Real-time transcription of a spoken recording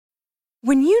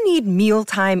When you need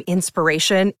mealtime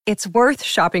inspiration, it's worth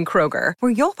shopping Kroger,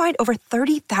 where you'll find over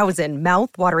 30,000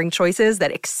 mouth-watering choices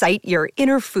that excite your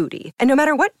inner foodie. And no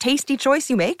matter what tasty choice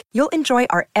you make, you'll enjoy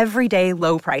our everyday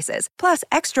low prices, plus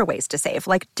extra ways to save,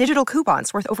 like digital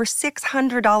coupons worth over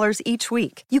 $600 each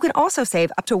week. You can also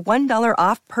save up to $1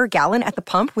 off per gallon at the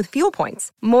pump with fuel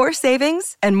points. More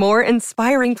savings and more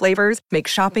inspiring flavors make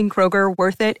shopping Kroger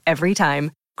worth it every time.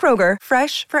 Kroger,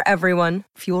 fresh for everyone.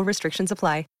 Fuel restrictions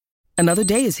apply. Another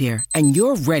day is here, and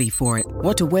you're ready for it.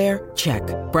 What to wear? Check.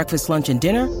 Breakfast, lunch, and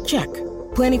dinner? Check.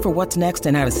 Planning for what's next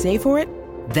and how to save for it?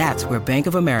 That's where Bank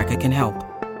of America can help.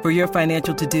 For your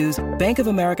financial to-dos, Bank of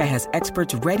America has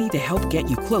experts ready to help get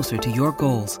you closer to your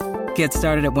goals. Get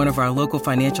started at one of our local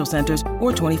financial centers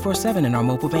or 24/7 in our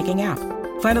mobile banking app.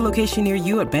 Find a location near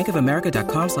you at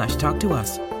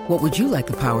bankofamerica.com/talktous. What would you like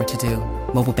the power to do?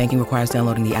 Mobile banking requires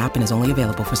downloading the app and is only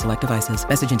available for select devices.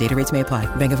 Message and data rates may apply.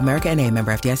 Bank of America N.A.,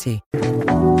 member FDIC.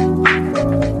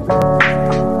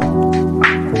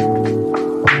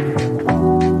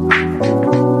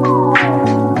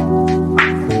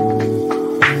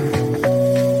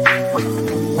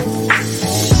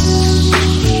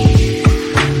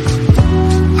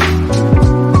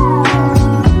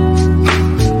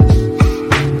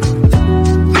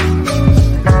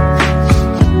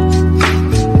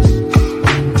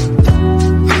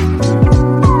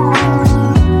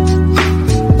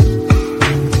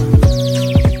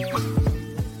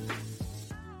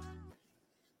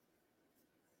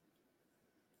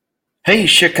 Hey,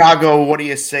 Chicago, what do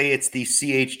you say? It's the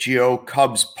CHGO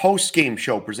Cubs post-game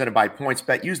show presented by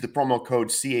PointsBet. Use the promo code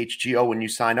CHGO when you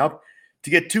sign up to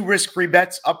get 2 risk-free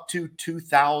bets up to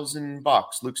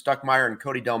 $2,000. Luke Stuckmeyer and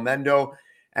Cody Del Mendo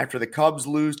after the Cubs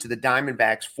lose to the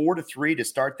Diamondbacks 4-3 to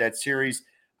start that series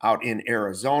out in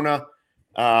Arizona.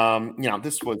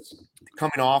 This was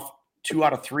coming off 2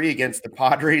 out of 3 against the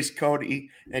Padres, Cody,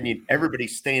 and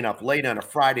everybody's staying up late on a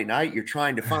Friday night. You're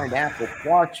trying to find Apple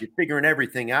Plus. You're figuring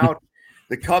everything out.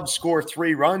 The Cubs score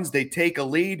 3 runs. They take a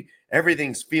lead.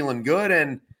 Everything's feeling good,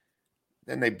 and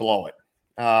then they blow it.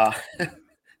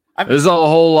 There's a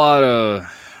whole lot of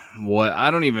what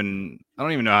I don't even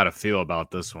know how to feel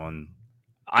about this one.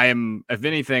 If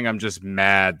anything, I'm just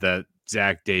mad that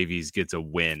Zach Davies gets a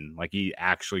win. Like, he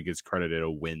actually gets credited a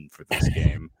win for this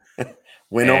game.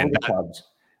 Win over the Cubs.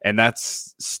 And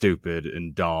that's stupid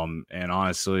and dumb, and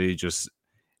honestly just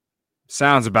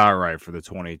sounds about right for the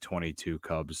 2022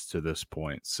 Cubs to this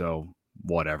point. So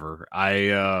whatever.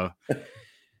 The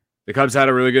Cubs had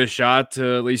a really good shot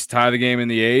to at least tie the game in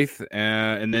the 8th,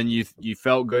 and then you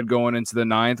felt good going into the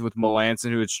 9th with Melanson,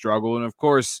 who had struggled, and of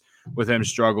course with him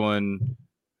struggling,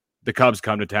 the Cubs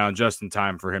come to town just in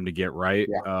time for him to get right.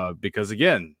 Yeah. Because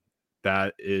again,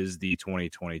 that is the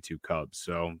 2022 Cubs.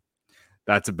 So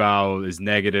that's about as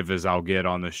negative as I'll get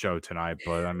on the show tonight.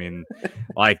 But I mean,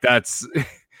 like, that's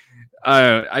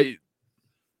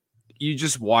you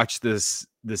just watch this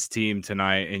team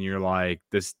tonight and you're like,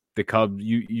 the Cubs,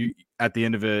 you at the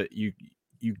end of it, you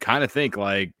kind of think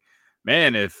like,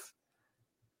 man, if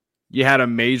you had a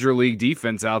major league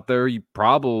defense out there, you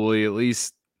probably at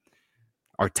least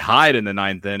are tied in the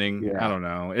 9th inning. Yeah. I don't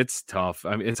know. It's tough.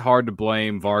 I mean, it's hard to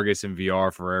blame Vargas and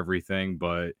VR for everything,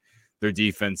 but their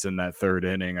defense in that 3rd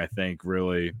inning, I think,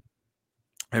 really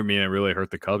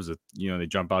hurt the Cubs. They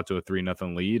jump out to a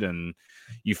 3-0 lead, and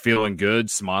you feeling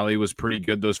good. Smiley was pretty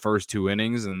good those first 2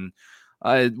 innings, and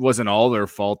it wasn't all their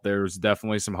fault. There was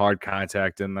definitely some hard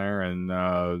contact in there, and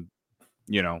the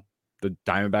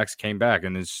Diamondbacks came back,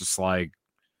 and it's just like,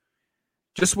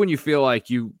 just when you feel like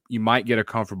you might get a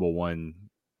comfortable one,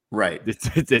 right?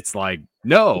 It's like,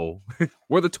 no,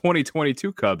 we're the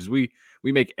 2022 Cubs. We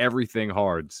make everything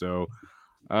hard. So,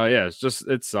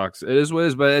 it sucks. It is what it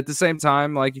is. But at the same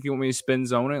time, like, if you want me to spin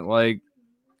zone it, like,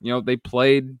 they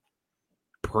played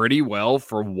pretty well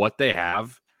for what they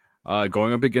have,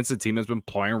 going up against a team that's been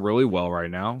playing really well right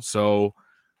now. So,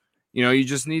 you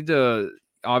just need to,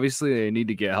 obviously they need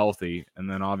to get healthy. And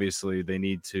then obviously they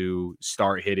need to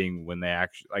start hitting when they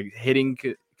actually, hitting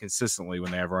consistently when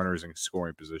they have runners in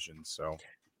scoring positions. So,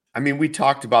 I mean, we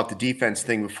talked about the defense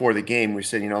thing before the game. We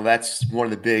said, that's one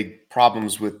of the big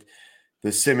problems with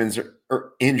the Simmons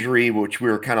injury, which we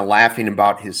were kind of laughing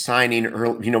about his signing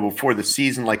early, before the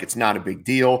season, like it's not a big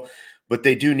deal. But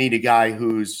they do need a guy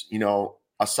who's, a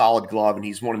solid glove, and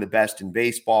he's one of the best in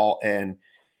baseball. And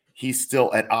he's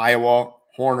still at Iowa.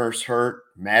 Horner's hurt,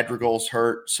 Madrigal's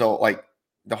hurt. So, like,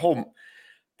 the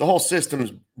whole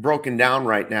system's broken down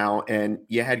right now, and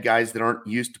you had guys that aren't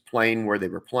used to playing where they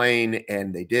were playing,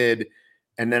 and they did.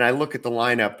 And then I look at the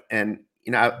lineup, and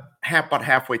about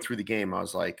halfway through the game, I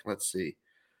was like, let's see.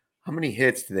 how many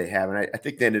hits do they have? And I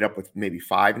think they ended up with maybe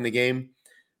 5 in the game.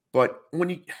 But when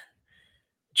you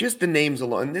just the names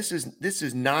alone, this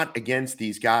is not against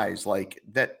these guys like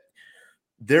that.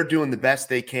 They're doing the best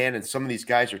they can, and some of these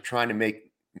guys are trying to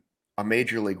make a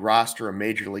major league roster, a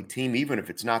major league team, even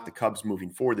if it's not the Cubs moving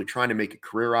forward. They're trying to make a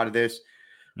career out of this.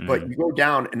 But you go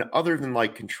down, and other than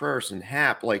like Contreras and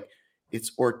Happ, like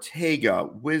it's Ortega,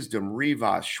 Wisdom,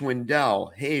 Rivas,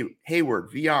 Schwindel, Hayward,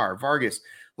 VR, Vargas.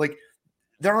 Like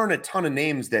there aren't a ton of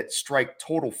names that strike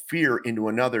total fear into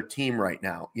another team right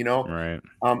now. Right.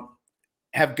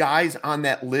 Have guys on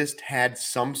that list had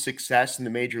some success in the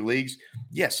major leagues?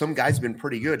 Yeah, some guys have been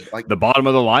pretty good. Like the bottom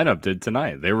of the lineup did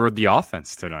tonight. They were the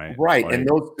offense tonight. Right. Like, and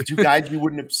those 2 guys you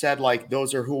wouldn't have said like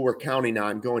those are who we're counting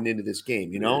on going into this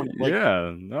game, Like,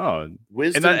 yeah, no.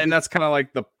 Wisdom, and that's kind of like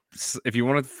if you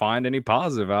want to find any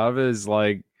positive out of it, is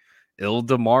like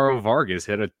Ildemaro Vargas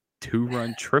hit a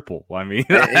 2-run triple. I mean,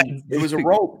 it was a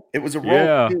rope. It was a rope.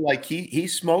 Yeah. Too. Like he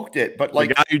smoked it, but like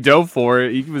the guy who dove for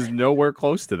it, he was nowhere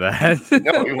close to that.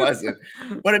 No, he wasn't.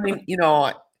 But I mean,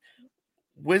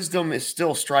 Wisdom is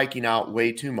still striking out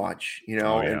way too much,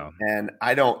 and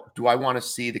I want to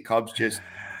see the Cubs just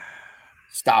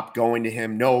stop going to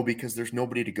him? No, because there's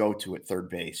nobody to go to at third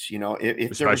base.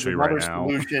 If there was another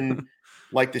solution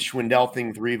like the Schwindel thing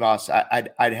with Rivas,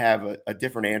 I'd have a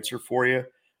different answer for you.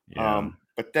 Yeah.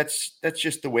 But that's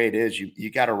just the way it is. You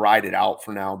got to ride it out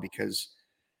for now because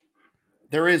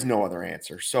there is no other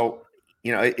answer. So,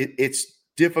 it's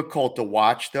difficult to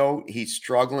watch though. He's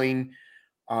struggling.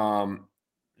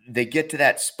 They get to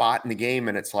that spot in the game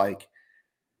and it's like,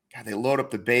 God, they load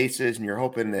up the bases and you're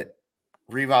hoping that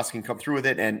Rivas can come through with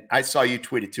it. And I saw you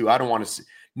tweet it too. I don't want to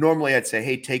normally I'd say,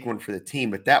 hey, take one for the team,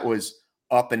 but that was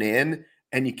up and in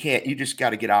and you just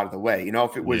got to get out of the way.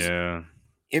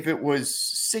 If it was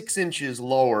 6 inches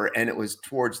lower and it was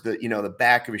towards the, the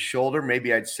back of his shoulder,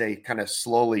 maybe I'd say kind of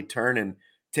slowly turn and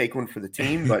take one for the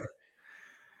team. But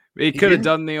he could have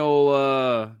done the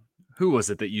old, who was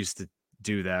it that used to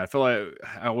do that? I feel like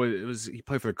he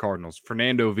played for the Cardinals.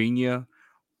 Fernando Vina.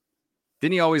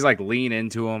 Didn't he always like lean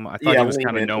into him? I thought he was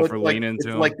kind of known for leaning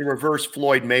into him. Like the reverse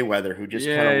Floyd Mayweather, who just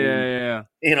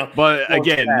But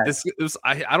again,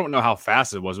 I don't know how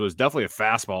fast it was. It was definitely a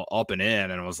fastball up and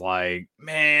in, and it was like,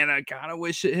 man, I kind of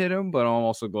wish it hit him, but I'm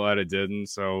also glad it didn't.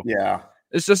 So yeah,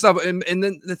 it's just up. And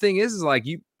then the thing is like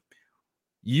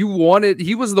you wanted.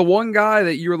 He was the one guy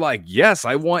that you're like, yes,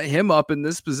 I want him up in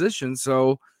this position.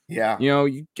 So. Yeah,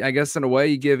 I guess in a way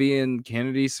you give Ian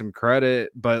Kennedy some credit,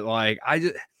 but like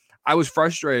I was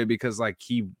frustrated because like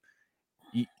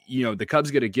the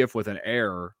Cubs get a gift with an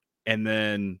error, and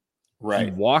then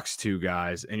he walks 2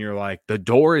 guys, and you're like, the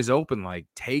door is open, like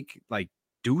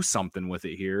do something with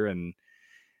it here, and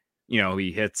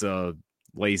he hits a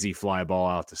lazy fly ball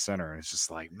out to center, and it's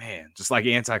just like, man, just like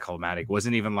anticlimactic.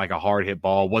 Wasn't even like a hard hit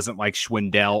ball. Wasn't like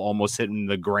Schwindel almost hitting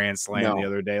the grand slam the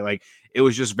other day. Like it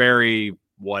was just very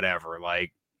whatever,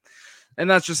 like, and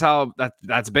that's just how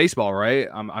that's baseball, right?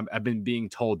 I've been being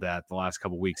told that the last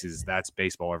couple of weeks is that's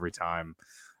baseball every time,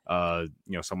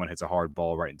 someone hits a hard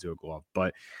ball right into a glove.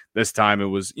 But this time it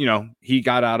was, he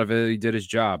got out of it, he did his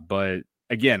job. But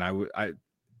again, I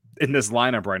in this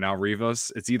lineup right now,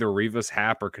 Rivas, it's either Rivas,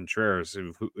 Happ, or Contreras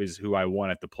who I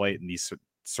want at the plate in these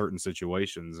certain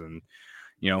situations, and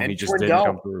he just didn't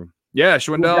come through. Yeah,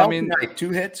 Schwindel. I mean,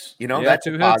 2 hits. That's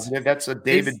 2 positive. hits. That's a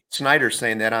David Snyder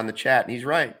saying that on the chat, and he's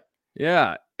right.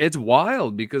 Yeah, it's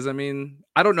wild because I mean,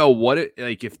 I don't know what it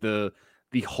like if the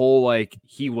whole like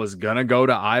he was gonna go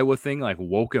to Iowa thing like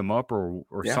woke him up or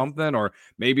something, or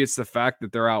maybe it's the fact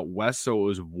that they're out west, so it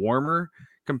was warmer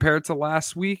compared to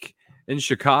last week in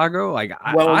Chicago. Like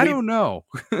I don't know.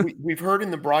 We've heard in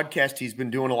the broadcast he's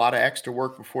been doing a lot of extra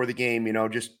work before the game.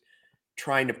 Just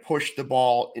trying to push the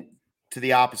ball to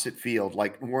the opposite field,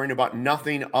 like worrying about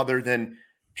nothing other than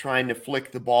trying to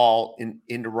flick the ball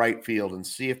into right field and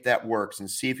see if that works and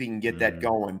see if he can get that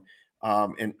going.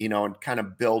 And kind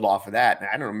of build off of that. And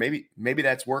I don't know, maybe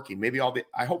that's working. Maybe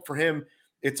I hope for him,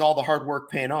 it's all the hard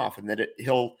work paying off and that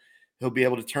he'll be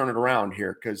able to turn it around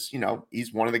here. Cause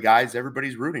he's one of the guys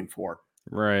everybody's rooting for.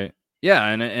 Right. Yeah.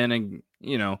 And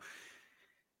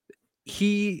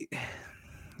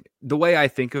the way I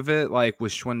think of it, like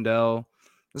with Schwindel,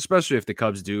 especially if the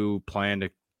Cubs do plan to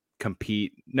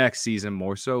compete next season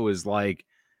more so, is like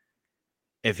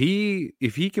if he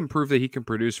can prove that he can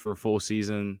produce for a full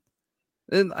season,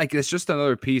 then like it's just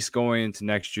another piece going into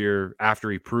next year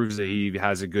after he proves that he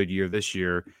has a good year this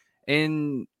year.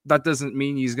 And that doesn't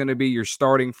mean he's going to be your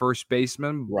starting first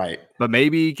baseman, right? But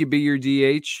maybe he could be your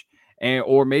DH.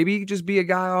 or maybe just be a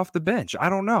guy off the bench. I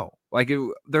don't know. Like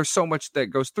there's so much that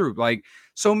goes through. Like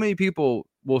so many people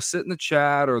will sit in the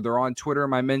chat or they're on Twitter in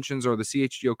my mentions or the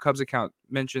CHGO Cubs account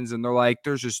mentions, and they're like,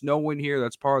 "There's just no one here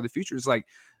that's part of the future." It's like,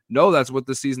 no, that's what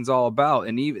the season's all about,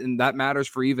 and even that matters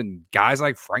for even guys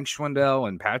like Frank Schwindel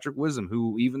and Patrick Wisdom,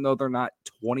 who even though they're not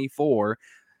 24,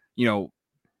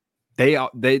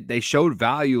 they showed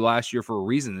value last year for a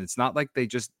reason. It's not like they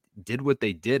just did what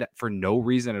they did for no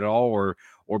reason at all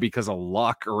or because of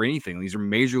luck or anything. These are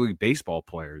Major League Baseball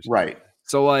players. Right.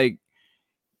 So like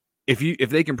if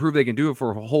they can prove they can do it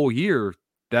for a whole year,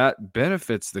 that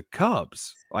benefits the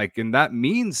Cubs. Like, and that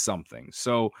means something.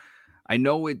 So I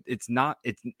know it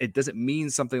doesn't mean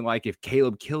something like if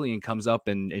Caleb Killian comes up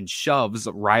and shoves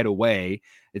right away.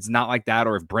 It's not like that.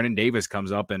 Or if Brennan Davis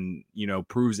comes up and,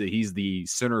 proves that he's the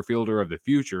center fielder of the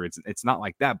future. It's not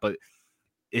like that, but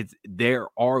there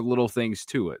are little things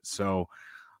to it. So,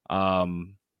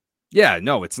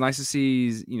 it's nice to see,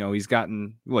 he's got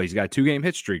a 2-game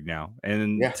hit streak now.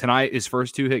 And tonight, his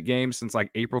first 2-hit game since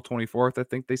like April 24th, I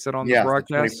think they said on the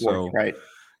broadcast. So, right.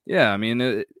 Yeah. I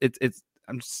mean, it's,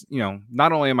 I'm just,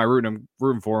 not only am I rooting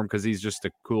for him because he's just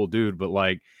a cool dude, but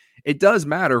like it does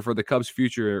matter for the Cubs'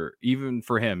 future, even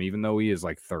for him, even though he is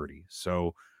like 30.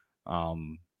 So,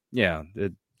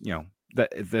 that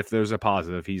if there's a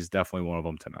positive, he's definitely one of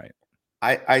them tonight.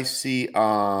 I see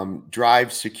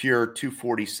Drive Secure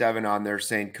 247 on there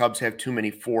saying Cubs have too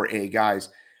many 4A guys.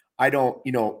 I don't,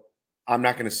 I'm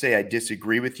not going to say I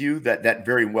disagree with you that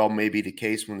very well may be the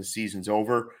case when the season's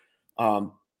over.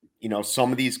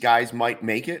 Some of these guys might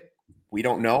make it. We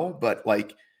don't know, but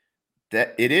like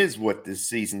that, it is what this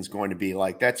season's going to be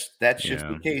like. That's just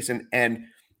the case. And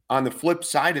on the flip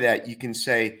side of that, you can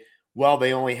say, well,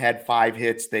 they only had 5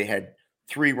 hits. They had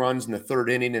 3 runs in the 3rd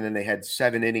inning, and then they had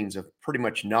 7 innings of pretty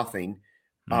much nothing.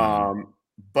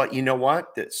 But you know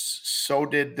what? So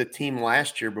did the team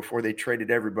last year before they traded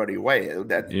everybody away.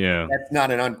 That's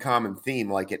not an uncommon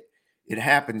theme. Like it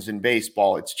happens in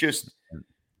baseball. It's just,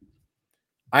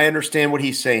 I understand what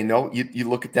he's saying, though. You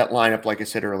look at that lineup, like I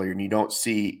said earlier, and you don't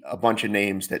see a bunch of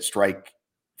names that strike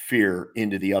fear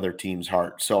into the other team's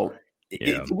heart. So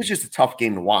it was just a tough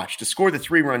game to watch. To score the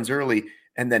 3 runs early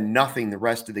and then nothing the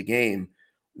rest of the game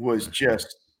was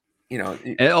just,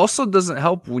 It also doesn't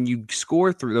help when you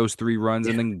score through those 3 runs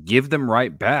and then give them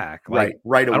right back. Like,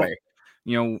 right away.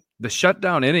 The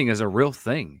shutdown inning is a real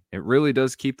thing. It really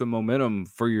does keep the momentum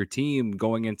for your team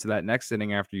going into that next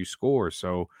inning after you score.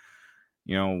 So,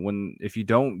 if you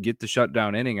don't get the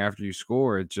shutdown inning after you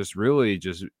score, it just really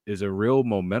just is a real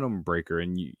momentum breaker.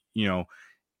 And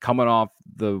coming off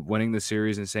winning the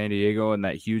series in San Diego and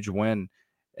that huge win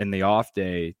in the off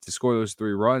day to score those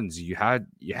 3 runs, you had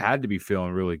to be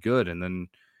feeling really good. And then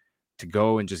to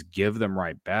go and just give them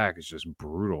right back is just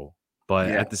brutal.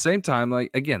 But at the same time, like,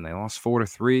 again, they lost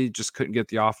 4-3, just couldn't get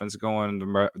the offense going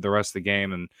the rest of the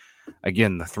game. And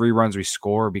again, the 3 runs we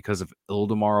score because of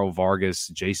Ildemaro Vargas,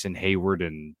 Jason Hayward,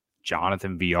 and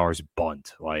Jonathan Villar's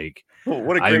bunt. Like,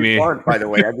 what a great bunt, by the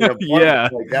way. I mean,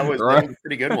 that was a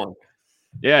pretty good one.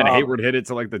 Yeah, and Hayward hit it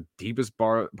to like the deepest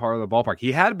part of the ballpark.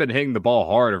 He had been hitting the ball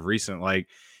hard of recent. Like,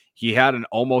 he had an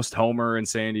almost homer in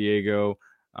San Diego.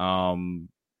 I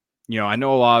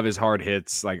know a lot of his hard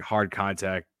hits, like hard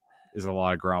contact, is a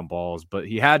lot of ground balls, but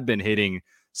he had been hitting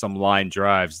some line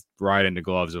drives right into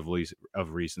gloves of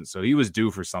recent. So he was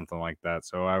due for something like that.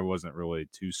 So I wasn't really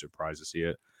too surprised to see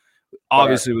it.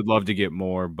 Obviously, would love to get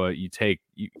more, but you take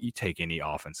any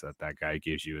offense that guy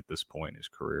gives you at this point in his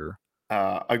career.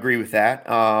 Agree with that.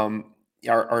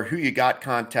 Our Who You Got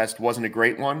contest wasn't a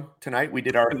great one tonight. We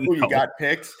did our Who You Got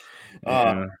picks.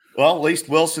 Well, at least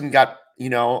Wilson got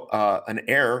an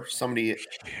error. Somebody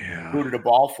booted a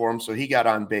ball for him, so he got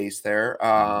on base there.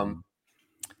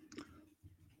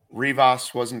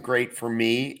 Rivas wasn't great for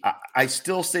me. I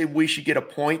still say we should get a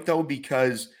point, though,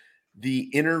 because the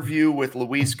interview with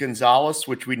Luis Gonzalez,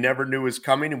 which we never knew was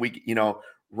coming, and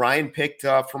Ryan picked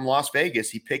from Las Vegas.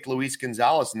 He picked Luis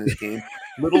Gonzalez in this game.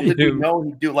 Little did we know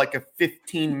he'd do like a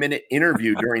 15-minute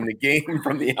interview during the game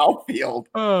from the outfield.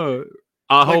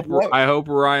 I hope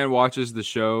Ryan watches the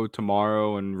show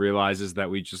tomorrow and realizes that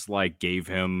we just like gave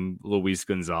him Luis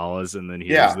Gonzalez and then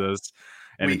hears this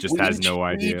and it just has no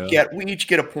idea. We each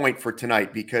get a point for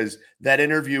tonight because that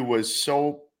interview was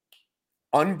so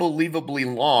unbelievably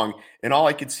long, and all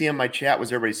I could see in my chat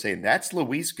was everybody saying, "That's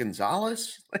Luis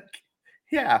Gonzalez?" Like,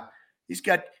 yeah, he's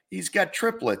got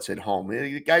triplets at home.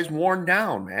 The guy's worn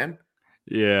down, man.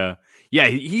 Yeah.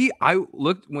 I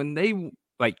looked when they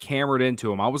like cameraed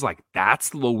into him. I was like,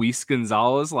 that's Luis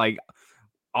Gonzalez. Like,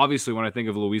 obviously, when I think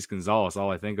of Luis Gonzalez,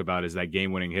 all I think about is that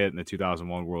game-winning hit in the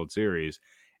 2001 World Series.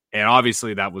 And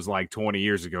obviously that was like 20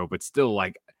 years ago, but still,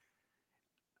 like,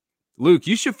 Luke,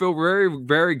 you should feel very,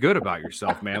 very good about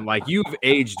yourself, man. Like, you've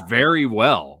aged very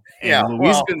well. And Yeah,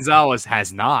 Luis well, Gonzalez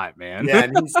has not, man. yeah,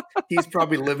 and he's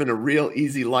probably living a real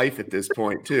easy life at this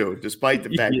point too, despite the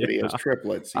fact that he has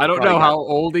triplets. I don't know how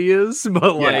old he is,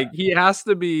 but like he has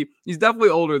to be. He's definitely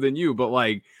older than you, but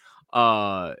like,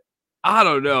 I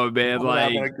don't know, man. I'm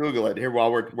Like, gonna Google it here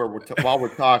while we're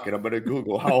talking. I'm gonna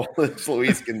Google how old is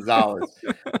Luis Gonzalez.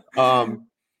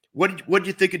 What did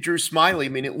you think of Drew Smiley? I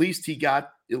mean, at least he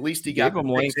got the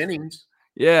 6 innings.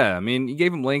 Yeah, I mean, you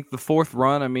gave him length. The fourth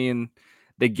run, I mean,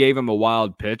 they gave him a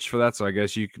wild pitch for that, so I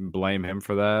guess you can blame him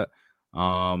for that.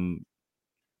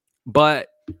 But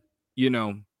you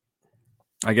know,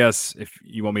 I guess if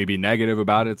you want me to be negative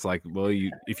about it, it's like, well,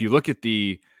 if you look at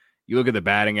the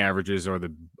batting averages or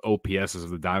the OPSs of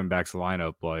the Diamondbacks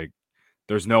lineup, like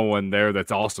there's no one there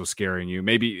that's also scaring you.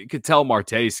 Maybe you could tell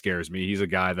Marte scares me. He's a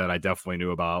guy that I definitely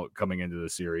knew about coming into the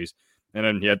series, and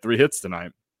then he had 3 hits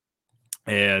tonight,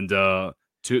 and the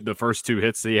first 2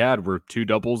 hits that he had were 2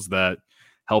 doubles that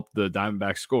helped the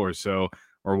Diamondbacks score. So,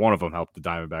 or one of them helped the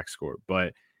Diamondbacks score,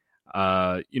 but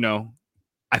I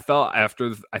thought after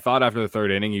the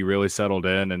 3rd inning, he really settled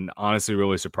in and honestly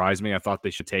really surprised me. I thought they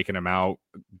should have taken him out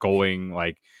going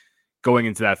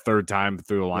into that 3rd time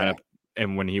through the lineup,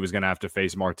 and when he was going to have to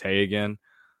face Marte again.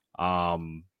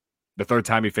 The 3rd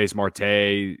time he faced Marte,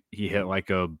 he hit like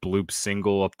a bloop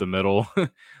single up the middle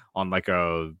on like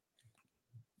a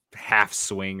half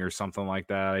swing or something like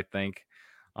that, I think.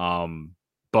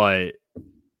 But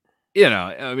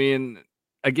I mean,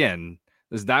 again,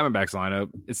 this Diamondbacks lineup,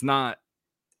 it's not.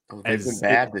 They've been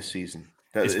bad this season.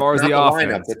 As far as the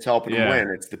offense, lineup that's helping them win,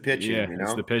 it's the pitching.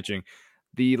 It's the pitching.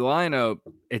 The lineup,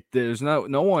 there's no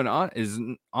one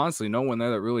honestly no one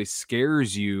there that really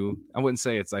scares you. I wouldn't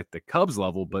say it's like the Cubs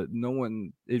level, but no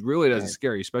one. It really doesn't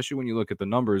scare you, especially when you look at the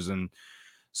numbers. And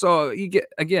so you get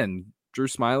Drew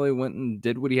Smiley went and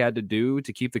did what he had to do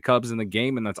to keep the Cubs in the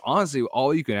game, and that's honestly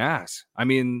all you can ask. I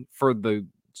mean, for the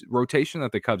rotation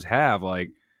that the Cubs have, like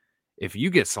if you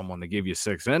get someone to give you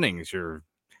 6 innings, you're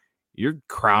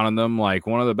crowning them like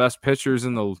one of the best pitchers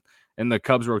in the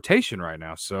Cubs rotation right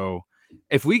now. So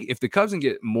if the Cubs can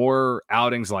get more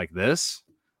outings like this,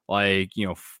 like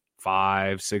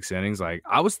 5-6 innings, like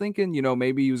I was thinking,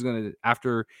 maybe he was gonna,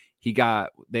 after he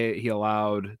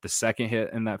allowed the 2nd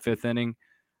hit in that 5th inning.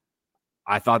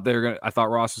 I thought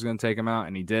Ross was gonna take him out,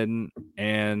 and he didn't,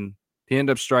 and he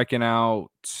ended up striking out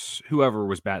whoever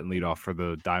was batting leadoff for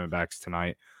the Diamondbacks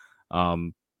tonight.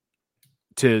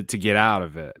 To get out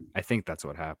of it. I think that's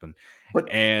what happened.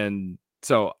 And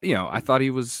so, I thought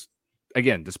he was,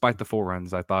 again, despite the 4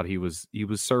 runs, I thought he was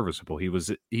serviceable. He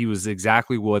was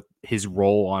exactly what his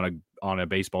role on a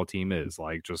baseball team is,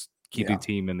 like just keep the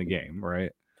team in the game,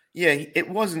 right? Yeah, it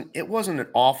wasn't an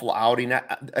awful outing.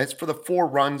 As for the 4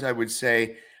 runs, I would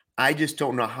say I just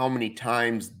don't know how many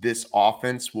times this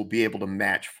offense will be able to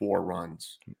match 4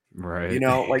 runs. Right.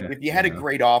 If you had a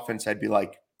great offense, I'd be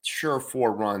like, sure,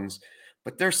 4 runs.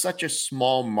 But there's such a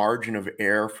small margin of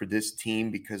error for this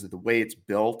team because of the way it's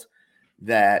built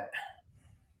that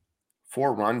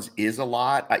 4 runs is a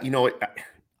lot.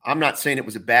 I'm not saying it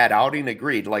was a bad outing.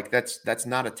 Agreed. Like that's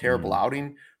not a terrible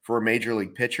outing for a major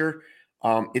league pitcher.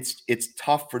 It's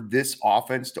tough for this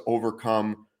offense to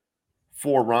overcome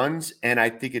 4 runs, and I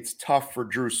think it's tough for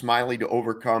Drew Smiley to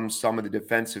overcome some of the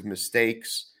defensive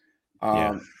mistakes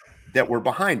that were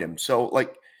behind him. So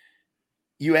like,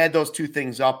 you add those 2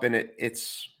 things up, and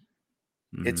it's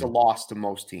a loss to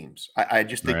most teams. I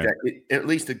just think that at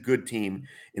least a good team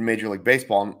in Major League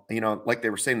Baseball, like they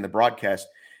were saying in the broadcast,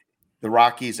 the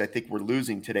Rockies, I think, were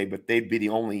losing today, but they'd be the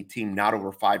only team not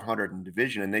over 500 in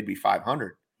division, and they'd be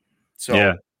 500.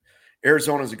 So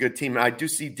Arizona's a good team. And I do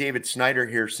see David Snyder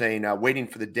here saying, waiting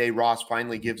for the day Ross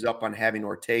finally gives up on having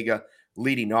Ortega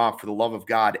leading off. For the love of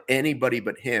God, anybody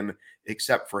but him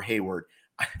except for Hayward.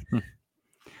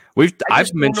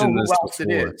 I've mentioned this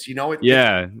before. It is,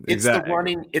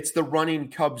 exactly. It's the running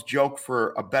Cubs joke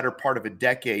for a better part of a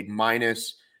decade,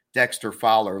 minus Dexter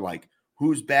Fowler. Like,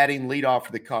 who's batting leadoff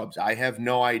for the Cubs? I have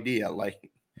no idea. Like,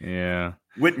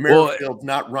 Whit Merrifield's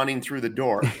not running through the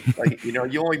door. Like, you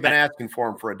only been asking for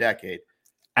him for a decade.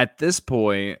 At this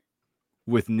point,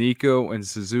 with Nico and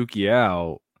Suzuki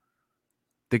out,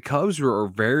 the Cubs are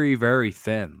very, very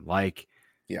thin. Like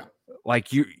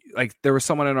there was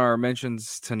someone in our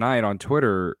mentions tonight on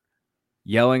Twitter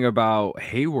yelling about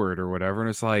Hayward or whatever, and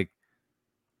it's like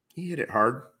he hit it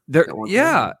hard.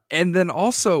 And then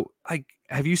also, like,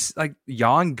 have you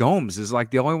Yan Gomes is like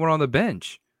the only one on the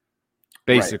bench,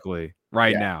 basically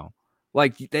right now.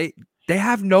 Like they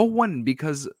have no one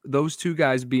because those 2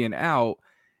 guys being out,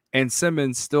 and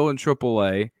Simmons still in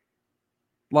AAA.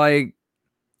 Like,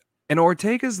 and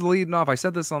Ortega's leading off. I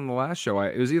said this on the last show.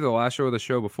 It was either the last show or the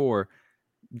show before.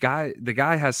 The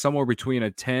guy has somewhere between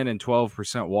a 10 and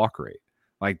 12% walk rate.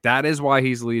 Like, that is why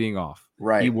he's leading off.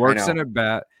 Right. He works in a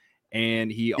bat,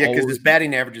 and he because his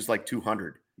batting average is like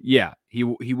 200. Yeah, he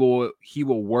will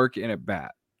work in a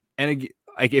bat. And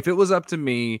like, if it was up to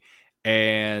me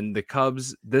and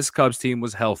this Cubs team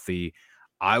was healthy,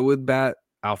 I would bat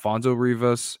Alfonso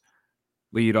Rivas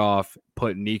lead off,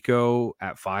 put Nico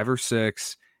at 5 or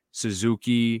 6,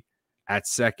 Suzuki at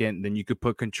second, then you could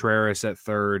put Contreras at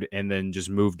third, and then just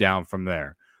move down from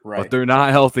there. Right. But they're not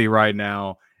healthy right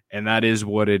now, and that is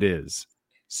what it is.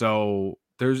 So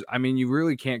you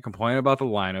really can't complain about the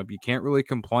lineup. You can't really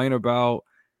complain about,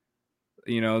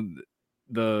 where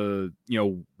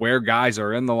guys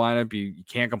are in the lineup. You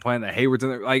can't complain that Hayward's in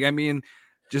there. Like,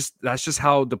 that's just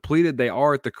how depleted they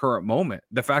are at the current moment.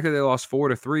 The fact that they lost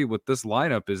 4-3 with this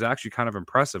lineup is actually kind of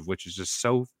impressive, which is just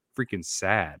so freaking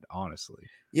sad, honestly.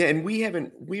 Yeah, and we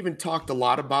haven't talked a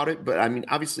lot about it, but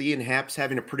obviously Ian Happ's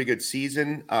having a pretty good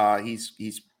season.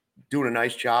 He's doing a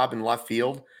nice job in left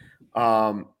field.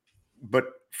 But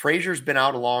Frazier's been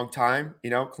out a long time,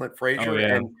 Clint Frazier. Oh,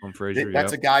 yeah, and Frazier,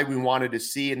 that's a guy we wanted to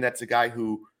see, and that's a guy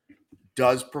who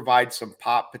does provide some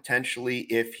pop potentially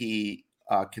if he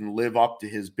can live up to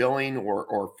his billing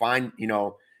or find,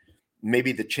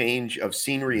 maybe the change of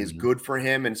scenery is good for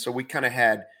him. And so we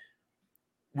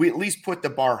at least put the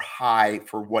bar high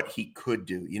for what he could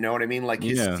do. You know what I mean? Like,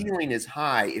 his ceiling is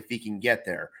high if he can get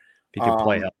there. If he can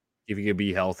play, if he can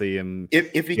be healthy, and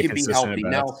if he can be healthy.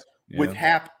 Now,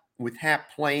 with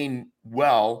Hap playing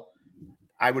well,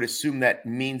 I would assume that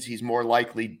means he's more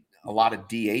likely a lot of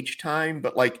DH time.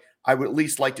 But I would at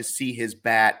least like to see his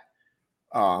bat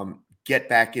get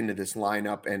back into this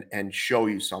lineup and show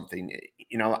you something.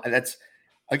 That's,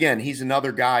 again, he's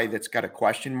another guy that's got a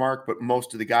question mark, but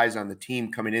most of the guys on the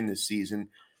team coming in this season,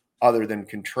 other than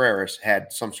Contreras,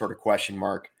 had some sort of question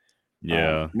mark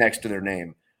next to their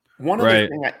name. One other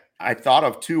thing I thought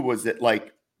of too was that,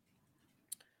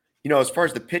 as far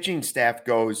as the pitching staff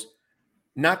goes,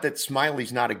 not that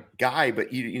Smiley's not a guy,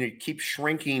 but you keep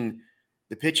shrinking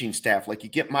the pitching staff. Like, you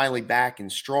get Miley back and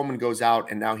Stroman goes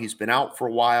out, and now he's been out for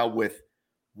a while with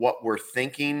what we're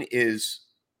thinking is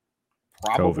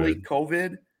probably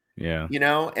COVID. Yeah.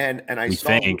 And I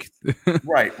think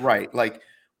right. Like,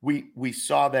 we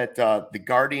saw that the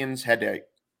Guardians had to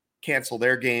cancel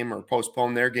their game or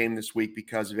postpone their game this week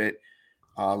because of it.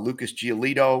 Lucas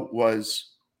Giolito was,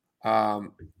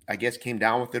 I guess, came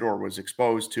down with it or was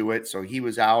exposed to it, so he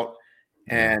was out.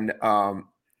 And I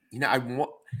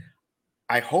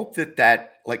hope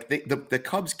that like the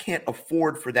Cubs can't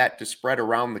afford for that to spread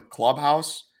around the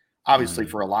clubhouse, obviously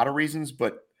for a lot of reasons,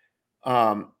 but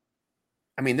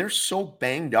they're so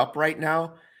banged up right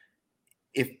now.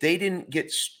 If they didn't get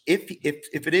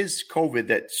if it is COVID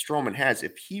that Stroman has,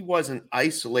 if he wasn't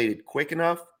isolated quick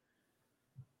enough,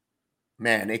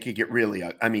 man, it could get really.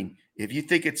 If you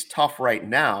think it's tough right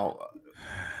now,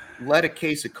 let a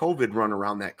case of COVID run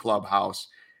around that clubhouse,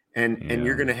 and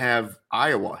you're going to have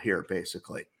Iowa here,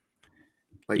 basically.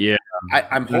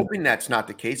 I'm hoping that's not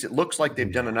the case. It looks like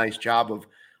they've done a nice job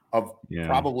of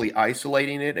probably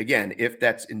isolating it. Again, if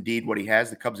that's indeed what he has,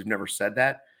 the Cubs have never said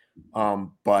that,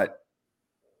 but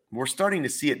we're starting to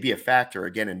see it be a factor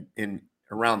again in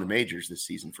around the majors this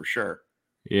season for sure.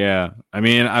 Yeah,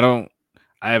 I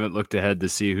haven't looked ahead to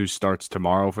see who starts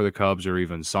tomorrow for the Cubs or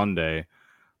even Sunday.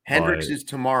 Hendricks is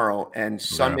tomorrow, and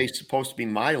Sunday's supposed to be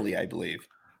Miley, I believe.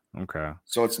 Okay.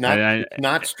 So it's not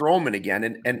Stroman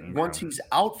again. And once he's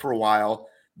out for a while,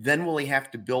 then will he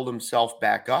have to build himself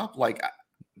back up? I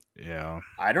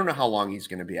don't know how long he's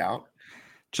going to be out.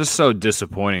 Just so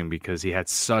disappointing because he had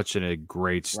such a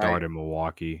great start in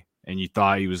Milwaukee, and you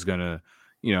thought he was going to,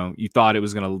 you thought it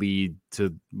was going to lead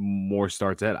to more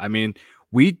starts ahead.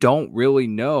 We don't really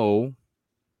know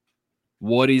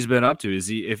what he's been up to. Is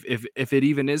he, if it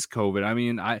even is COVID?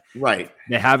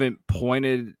 They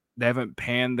haven't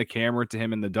panned the camera to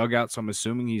him in the dugout, so I'm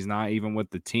assuming he's not even with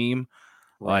the team.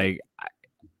 Right.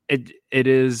 It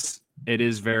is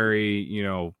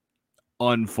very,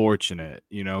 unfortunate,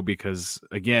 because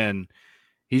again,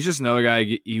 he's just another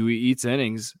guy who eats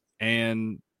innings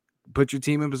and put your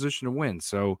team in position to win.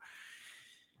 So,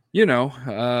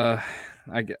 I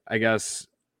guess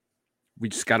we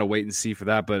just got to wait and see for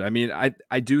that. But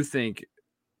I do think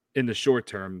in the short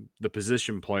term, the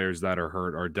position players that are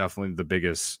hurt are definitely the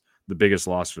biggest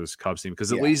loss for this Cubs team,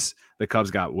 because at least the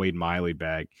Cubs got Wade Miley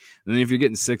back. And then if you're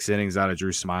getting 6 innings out of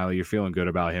Drew Smiley, you're feeling good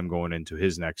about him going into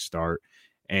his next start.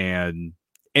 And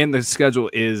the schedule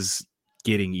is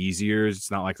getting easier.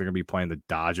 It's not like they're going to be playing the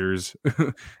Dodgers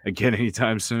again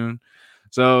anytime soon.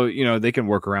 So, they can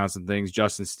work around some things.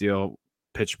 Justin Steele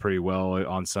pitched pretty well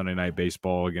on Sunday Night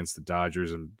Baseball against the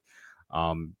Dodgers, and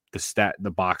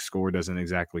the box score doesn't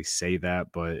exactly say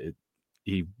that, but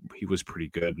he was pretty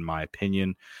good in my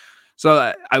opinion.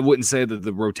 So I wouldn't say that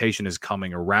the rotation is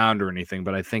coming around or anything,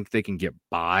 but I think they can get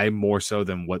by more so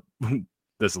than what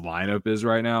this lineup is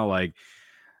right now. Like,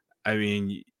 I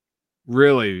mean,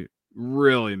 really,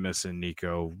 really missing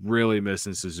Nico, really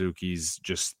missing Suzuki's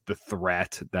just the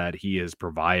threat that he has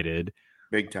provided.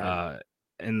 Big time.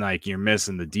 And like, you're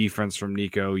missing the defense from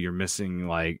Nico. You're missing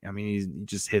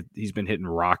he's been hitting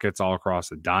rockets all across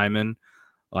the diamond.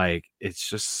 Like, it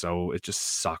just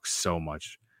sucks so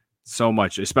much,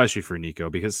 especially for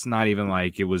Nico, because it's not even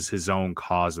like it was his own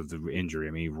cause of the injury.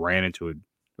 I mean, he ran into it,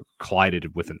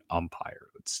 collided with an umpire.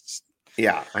 It's just,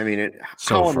 I mean,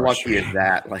 so how unlucky is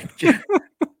that? Like,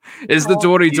 it's the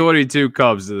 2022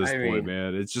 Cubs to this point,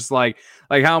 man. It's just like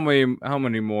how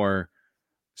many more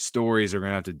stories are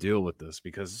gonna have to deal with this,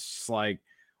 because it's like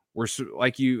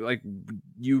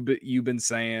you've been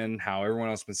saying, how everyone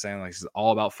else has been saying, like, it's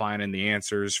all about finding the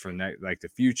answers for the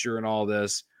future and all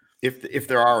this. If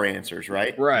there are answers,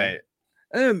 right? Right.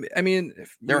 I mean,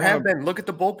 there have been. Look at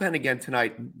the bullpen again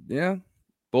tonight. Yeah,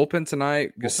 bullpen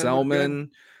tonight. Gesellman,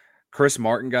 Chris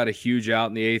Martin got a huge out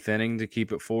in the 8th inning to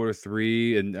keep it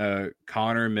 4-3, and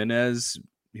Connor Menez,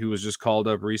 who was just called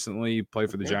up recently, played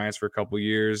for the Giants for a couple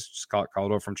years, just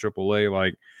called up from AAA.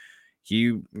 Like,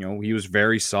 he was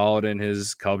very solid in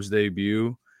his Cubs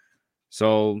debut.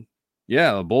 So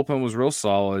yeah, the bullpen was real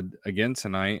solid again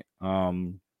tonight.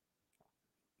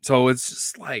 So it's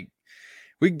just like,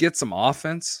 we can get some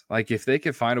offense. Like, if they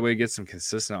could find a way to get some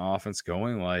consistent offense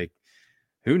going, like,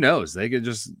 who knows? They could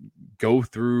just go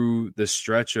through the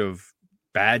stretch of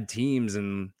bad teams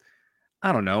and,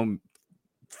 I don't know,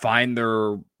 find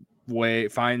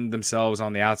themselves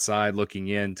on the outside looking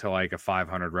into like a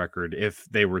 500 record if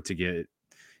they were to get,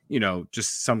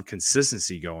 just some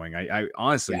consistency going. I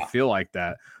honestly feel like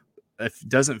that. It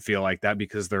doesn't feel like that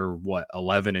because they're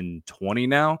 11-20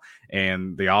 now,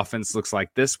 and the offense looks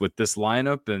like this with this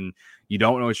lineup, and you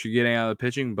don't know what you're getting out of the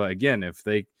pitching. But again, if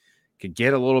they could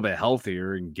get a little bit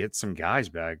healthier and get some guys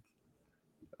back,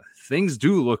 things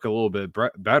do look a little bit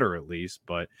better at least.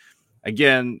 But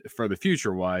again, for the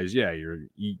future wise, you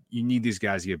need these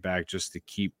guys to get back just to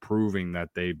keep proving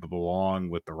that they belong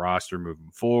with the roster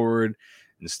moving forward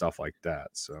and stuff like that.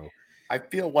 So I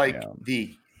feel like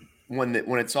when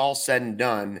it's all said and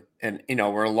done, and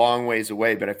we're a long ways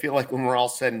away, but I feel like when we're all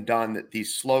said and done, that the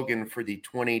slogan for the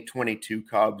 2022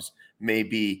 Cubs may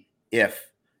be if.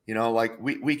 Like,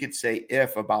 we could say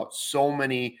if about so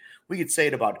many. We could say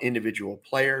it about individual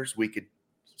players. We could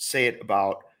say it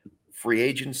about free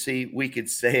agency. We could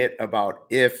say it about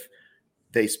if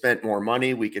they spent more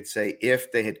money. We could say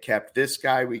if they had kept this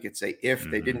guy. We could say if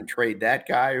they didn't trade that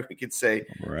guy. We could say,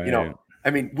 I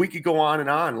mean, we could go on and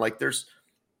on. Like, there's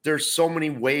so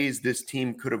many ways this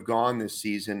team could have gone this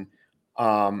season.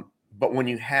 But when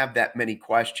you have that many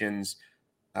questions,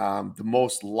 the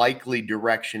most likely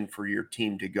direction for your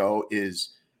team to go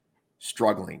is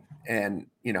struggling. And,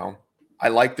 I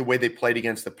like the way they played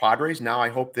against the Padres. Now I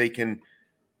hope they can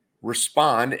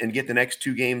respond and get the next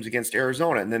 2 games against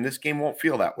Arizona. And then this game won't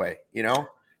feel that way, Yeah,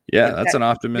 that's an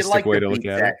optimistic way to look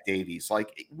at Zach Davies.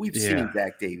 Like, we've seen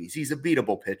Zach Davies. He's a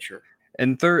beatable pitcher.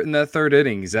 And in that 3rd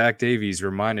inning, Zach Davies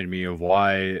reminded me of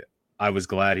why I was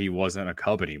glad he wasn't a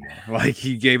Cub anymore. Like,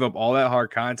 he gave up all that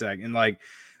hard contact. And, like,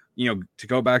 to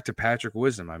go back to Patrick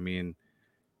Wisdom, I mean,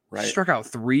 he struck out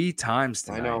 3 times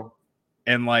tonight. I know.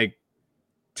 And, like,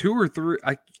 2 or 3,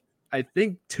 I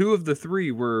think 2 of the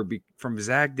 3 were from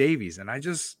Zach Davies. And I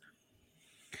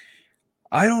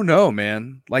don't know,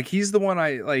 man. Like, he's the one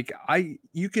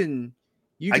you can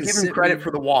I give him credit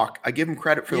for the walk. I give him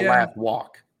credit for the last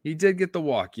walk. He did get the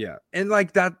walk, yeah. And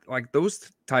like that, like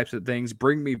those types of things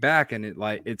bring me back, and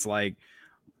it's like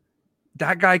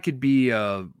that guy could be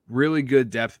a really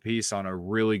good depth piece on a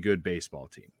really good baseball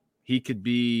team. He could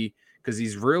be, because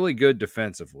he's really good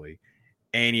defensively,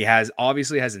 and he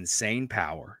obviously has insane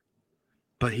power,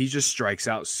 but he just strikes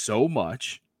out so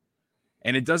much.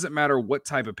 And it doesn't matter what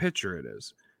type of pitcher it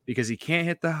is, because he can't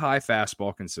hit the high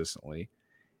fastball consistently.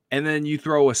 And then you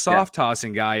throw a soft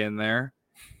tossing guy in there,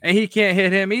 and he can't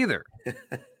hit him either.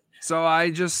 So I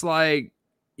just I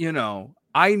know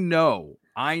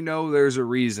there's a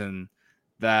reason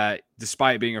that,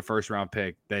 despite being a first round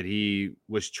pick, that he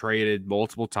was traded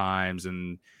multiple times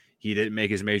and he didn't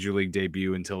make his major league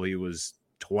debut until he was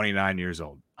 29 years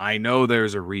old. I know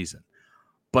there's a reason,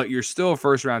 but you're still a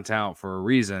first round talent for a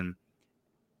reason.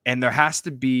 And there has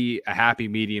to be a happy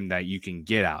medium that you can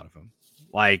get out of him.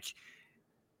 Like,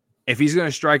 if he's going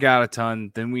to strike out a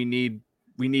ton, then we need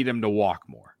him to walk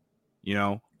more,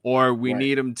 or we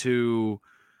need him to,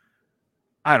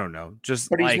 I don't know,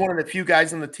 but he's one of the few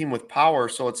guys on the team with power.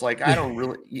 So it's like,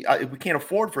 we can't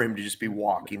afford for him to just be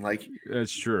walking. Like,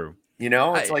 that's true.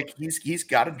 It's like he's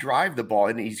got to drive the ball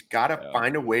and he's got to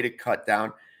find a way to cut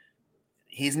down.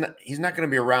 He's not going to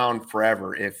be around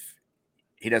forever if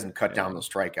he doesn't cut down those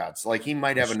strikeouts. Like, he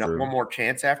might have one more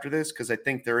chance after this, because I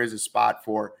think there is a spot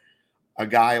for a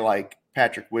guy like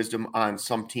Patrick Wisdom on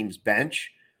some team's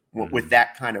bench with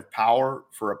that kind of power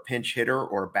for a pinch hitter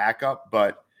or a backup,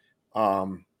 but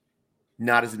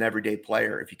not as an everyday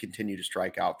player if you continue to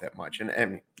strike out that much.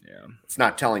 And it's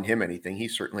not telling him anything. He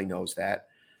certainly knows that.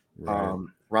 Right.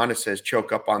 Rhonda says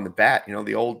choke up on the bat.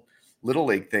 The old Little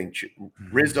League thing.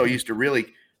 Rizzo used to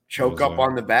really choke up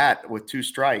on the bat with 2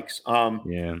 strikes.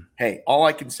 Hey, all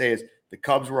I can say is the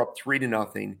Cubs were up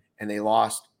 3-0 and they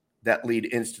lost that lead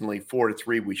instantly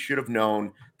 4-3. We should have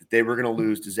known that they were going to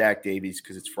lose to Zach Davies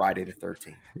because it's Friday the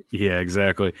 13th. Yeah,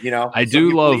 exactly. I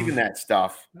do love believe in that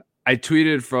stuff. I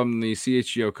tweeted from the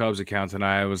CHGO Cubs account and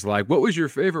I was like, what was your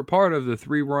favorite part of the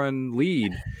 3-run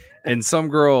lead? And some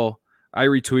girl, I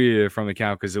retweeted it from the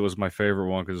account because it was my favorite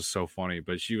one because it was so funny.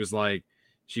 But she was like,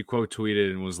 she quote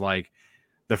tweeted and was like,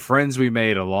 the friends we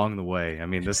made along the way. I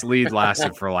mean, this lead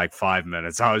lasted for like 5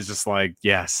 minutes. I was just like,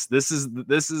 yes, this is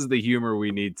the humor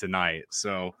we need tonight.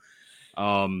 So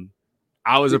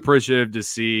I was appreciative to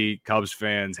see Cubs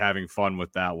fans having fun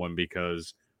with that one,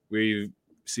 because we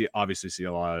obviously see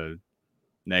a lot of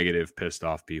negative, pissed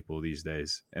off people these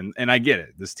days. And I get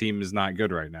it. This team is not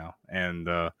good right now. And,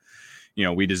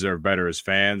 we deserve better as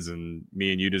fans, and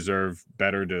me and you deserve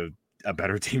a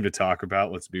better team to talk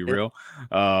about. Let's be real.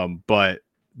 But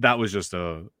that was just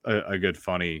a good,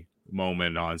 funny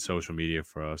moment on social media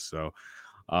for us. So,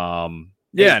 go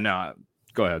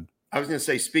ahead. I was going to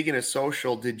say, speaking of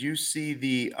social, did you see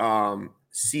the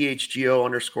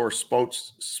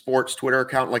CHGO_sports Twitter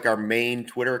account, like our main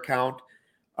Twitter account,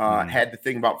 had the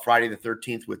thing about Friday the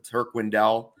 13th with Turk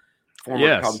Wendell,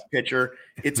 former Cubs pitcher.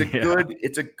 It's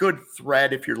a good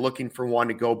thread if you're looking for one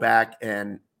to go back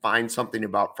and find something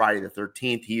about Friday the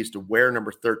 13th. He used to wear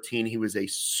number 13. He was a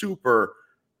super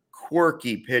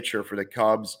quirky pitcher for the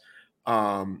Cubs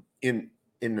in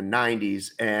the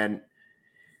 90s, and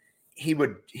he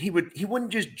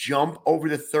wouldn't just jump over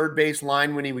the third base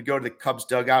line when he would go to the Cubs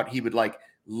dugout. He would like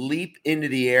leap into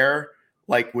the air,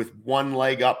 like with one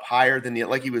leg up higher than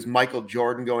like he was Michael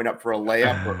Jordan going up for a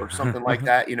layup or something like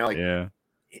that.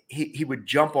 He would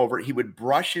jump over it. He would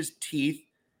brush his teeth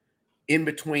in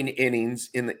between innings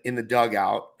in the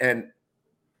dugout. And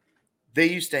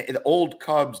the old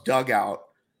Cubs dugout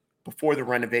before the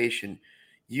renovation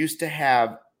used to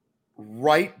have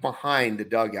right behind the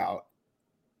dugout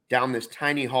down this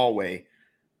tiny hallway,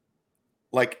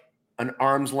 like an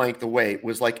arm's length away,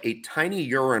 was like a tiny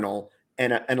urinal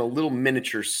and a little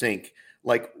miniature sink,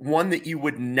 like one that you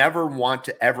would never want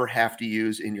to ever have to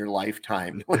use in your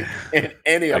lifetime. And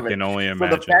any of it. I can only imagine.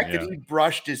 For the fact that he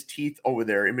brushed his teeth over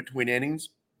there in between innings.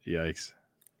 Yikes.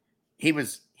 He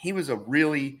was a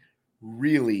really,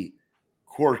 really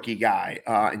quirky guy.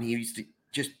 And he used to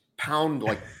just pound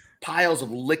like piles of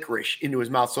licorice into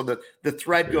his mouth. So the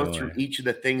thread goes through each of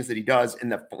the things that he does.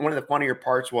 And one of the funnier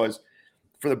parts was,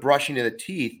 for the brushing of the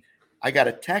teeth, I got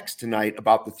a text tonight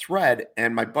about the thread,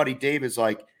 and my buddy Dave is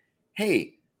like,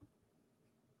 hey,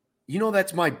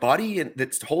 that's my buddy and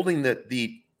that's holding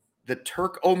the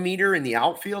Turk-o-meter in the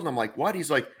outfield. And I'm like, what? He's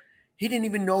like, he didn't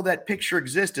even know that picture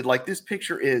existed. Like, this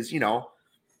picture is,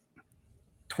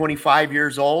 25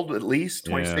 years old, at least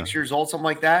 26 years old, something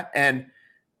like that. And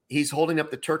he's holding up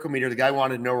the Turk-o-meter. The guy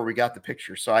wanted to know where we got the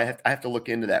picture. So I have to look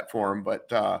into that for him,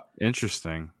 but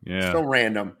interesting. Yeah. So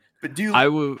random. But do you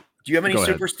have any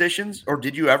superstitions, or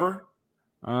did you ever?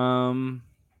 I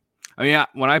mean,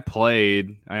 when I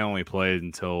played, I only played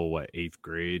until 8th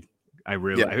grade. I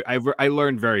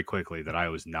learned very quickly that I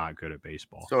was not good at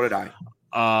baseball. So did I.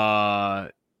 I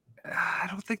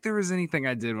don't think there was anything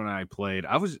I did when I played.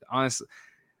 I was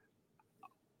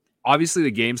obviously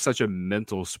the game's such a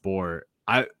mental sport.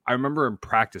 I remember in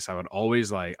practice, I would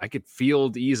always I could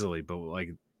field easily, but like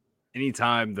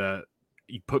anytime that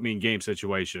you put me in game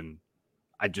situation,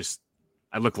 I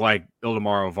look like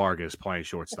Ildemaro Vargas playing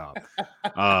shortstop.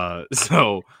 But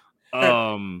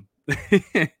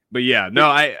yeah, no,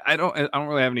 I don't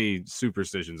really have any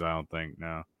superstitions. I don't think.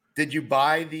 No. Did you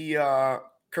buy the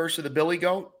Curse of the Billy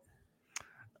Goat?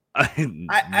 No.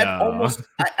 I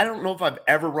don't know if I've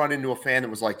ever run into a fan that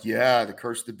was like, yeah, the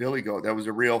Curse of the Billy Goat. That was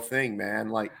a real thing, man.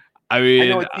 Like, I mean, I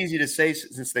know it's easy to say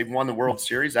since they've won the World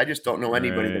Series. I just don't know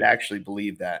anybody that actually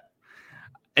believed that.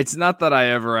 It's not that I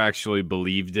ever actually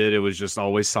believed it. It was just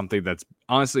always something that's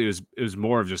honestly it was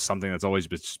more of just something that's always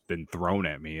been thrown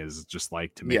at me is just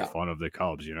like to make fun of the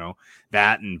Cubs,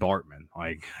 that and Bartman.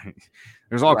 Like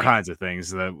there's all kinds of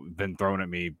things that have been thrown at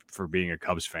me for being a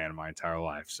Cubs fan my entire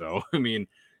life. So, I mean,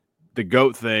 the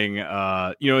GOAT thing,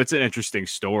 it's an interesting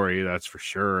story. That's for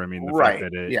sure. I mean, the fact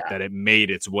that it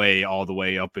made its way all the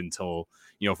way up until,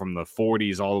 from the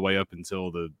 40s all the way up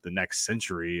until the next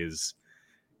century is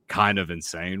kind of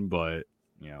insane, but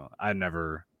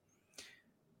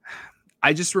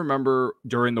I just remember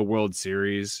during the World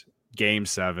Series Game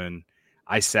 7,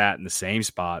 I sat in the same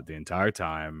spot the entire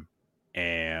time,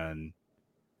 and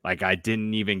like I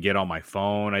didn't even get on my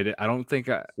phone. I don't think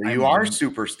you are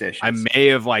superstitious. I may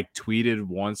have like tweeted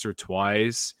once or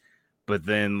twice, but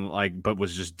then but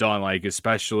was just done. Like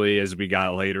especially as we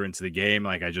got later into the game,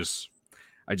 like I just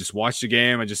watched the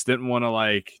game. I just didn't want to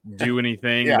like do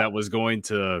anything that was going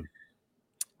to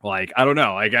I don't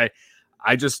know. Like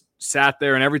I just sat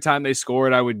there, and every time they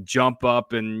scored, I would jump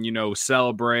up and,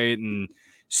 celebrate and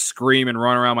scream and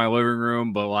run around my living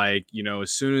room. But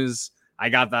as soon as I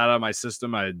got that out of my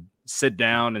system, I'd sit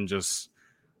down and just,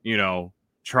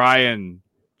 try and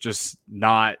just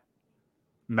not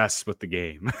mess with the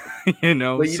game, But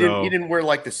you didn't wear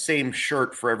like the same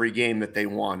shirt for every game that they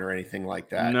won or anything like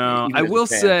that. No, I will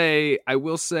say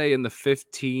in the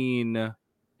 15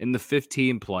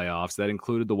 playoffs that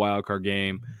included the wild card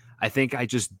game, I think I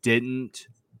just didn't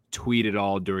tweet at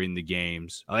all during the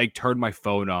games. I turned my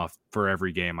phone off for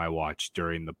every game I watched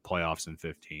during the playoffs in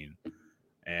 15.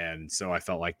 And so I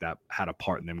felt like that had a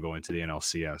part in them going to the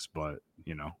NLCS, but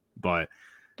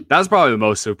that's probably the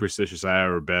most superstitious I've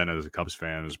ever been as a Cubs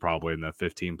fan is probably in the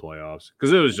 15 playoffs.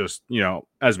 Because it was just,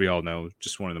 as we all know,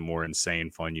 just one of the more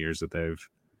insane fun years that they've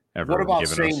ever given us. What about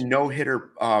saying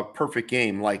no-hitter perfect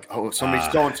game? Like, somebody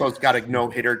so-and-so's got a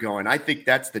no-hitter going. I think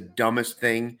that's the dumbest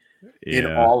thing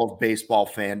in all of baseball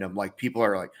fandom. Like, people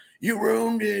are like, you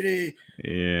ruined it.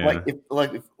 Yeah.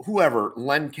 If whoever,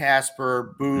 Len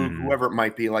Casper, Boog, whoever it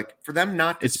might be, like, for them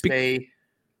not to say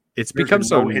it's become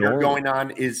so no-hitter going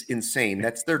on is insane.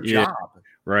 That's their job.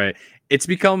 Right. It's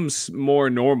become more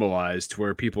normalized to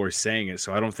where people are saying it.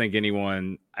 So I don't think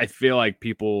I feel like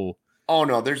people. Oh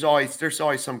no, there's always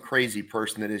some crazy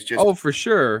person that is just. Oh, for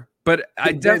sure. But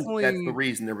I definitely. That's the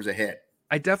reason there was a hit.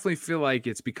 I definitely feel like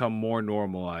it's become more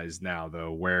normalized now,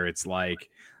 though, where it's like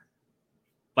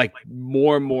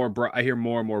more and more. I hear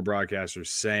more and more broadcasters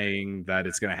saying that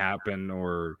it's going to happen,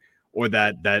 or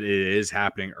that it is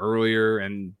happening earlier,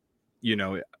 and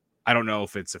I don't know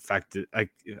if it's affected.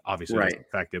 Obviously, it's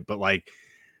affected, but I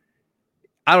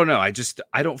don't know. I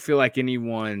don't feel like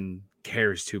anyone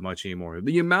cares too much anymore.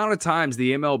 The amount of times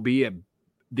the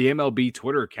MLB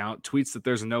Twitter account tweets that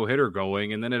there's a no-hitter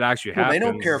going, and then it actually happens. They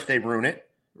don't care if they ruin it.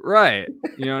 Right.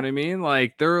 You know what I mean?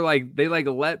 They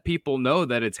let people know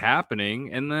that it's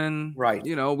happening, and then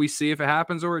we see if it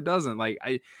happens or it doesn't.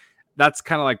 That's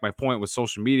kind of like my point with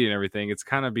social media and everything. It's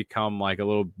kind of become like a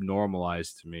little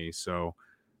normalized to me. So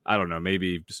I don't know.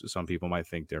 Maybe some people might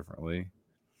think differently.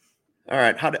 All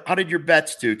right. How did your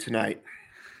bets do tonight?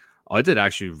 I did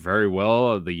actually very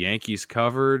well. The Yankees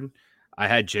covered. I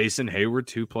had Jason Hayward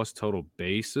 2+ total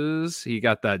bases. He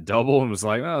got that double and was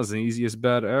like, that was the easiest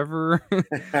bet ever.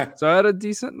 So I had a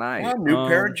decent night. Well, new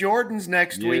pair of Jordans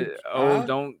next week. Oh,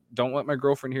 don't let my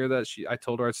girlfriend hear that. I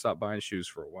told her I'd stop buying shoes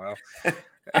for a while.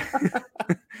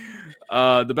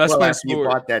 The best way you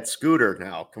bought that scooter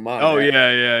now. Come on. Oh, man.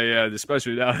 Yeah.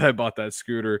 Especially now that I bought that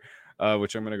scooter,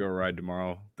 which I'm going to go ride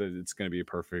tomorrow. It's going to be a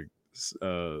perfect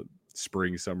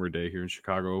spring summer day here in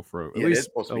Chicago for at least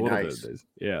a little bit of days.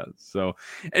 Yeah. So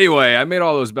anyway, I made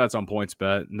all those bets on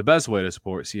PointsBet, and the best way to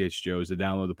support CHGO is to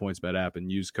download the PointsBet app and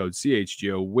use code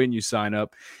CHGO when you sign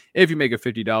up. If you make a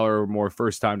 $50 or more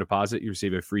first time deposit, you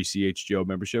receive a free CHGO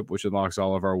membership, which unlocks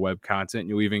all of our web content.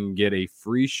 You'll even get a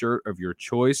free shirt of your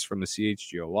choice from the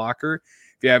CHGO locker.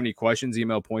 If you have any questions,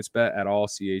 email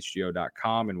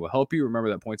pointsbet@allchgo.com and we'll help you. Remember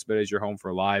that PointsBet is your home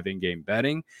for live in-game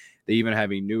betting. They even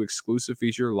have a new exclusive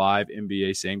feature, Live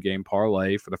NBA Same Game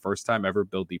Parlay. For the first time ever,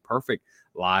 build the perfect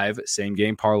live same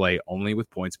game parlay only with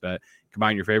PointsBet.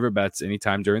 Combine your favorite bets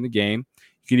anytime during the game.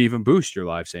 You can even boost your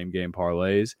live same game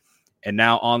parlays. And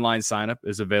now online sign-up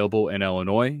is available in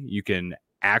Illinois. You can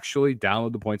actually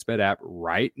download the PointsBet app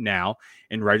right now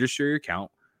and register your account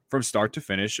from start to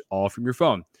finish, all from your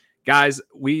phone. Guys,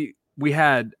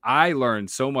 I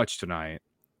learned so much tonight.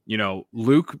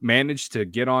 Luke managed to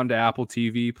get onto Apple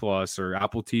TV Plus or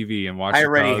Apple TV and watch. I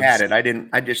already had it. I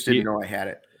just didn't know I had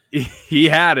it. he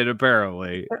had it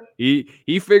apparently.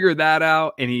 He figured that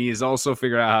out, and he's also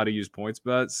figured out how to use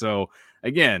PointsBet. So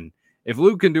again, if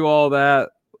Luke can do all that,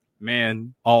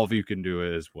 man, all of you can do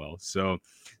it as well. So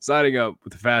signing up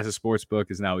with the fastest sports book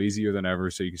is now easier than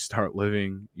ever, so you can start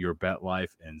living your bet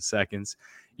life in seconds.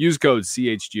 Use code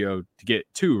CHGO to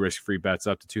get 2 risk-free bets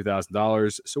up to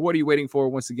 $2,000. So what are you waiting for?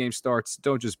 Once the game starts,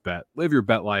 don't just bet. Live your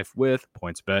bet life with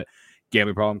PointsBet.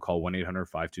 Gambling problem? Call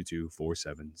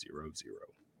 1-800-522-4700.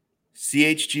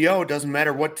 CHGO, doesn't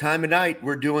matter what time of night,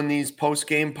 we're doing these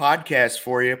post-game podcasts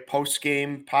for you.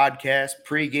 Post-game podcast,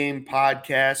 pre-game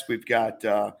podcast. We've got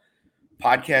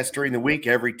podcasts during the week,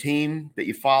 every team that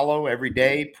you follow every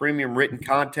day, premium written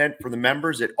content for the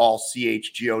members at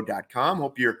allchgo.com.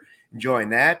 Hope you're enjoying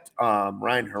that.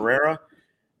 Ryan Herrera,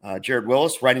 Jared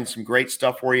Willis writing some great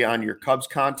stuff for you on your Cubs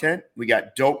content. We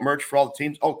got dope merch for all the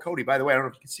teams. Oh, Cody, by the way, I don't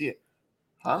know if you can see it.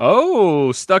 Huh?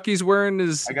 Oh, Stucky's wearing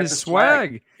his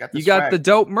swag. You got the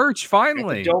dope merch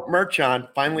finally. Got the dope merch on.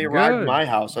 Finally arrived at my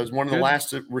house. I was one of the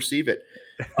last to receive it.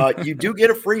 You do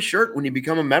get a free shirt when you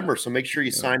become a member, so make sure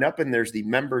you sign up. And there's the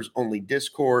members-only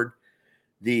Discord,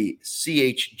 the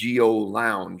CHGO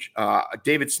Lounge.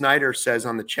 David Snyder says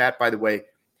on the chat, by the way,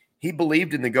 he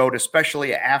believed in the GOAT,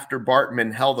 especially after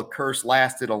Bartman. Hell, the curse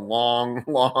lasted a long,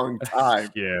 long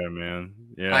time. Yeah, man.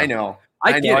 Yeah, I know.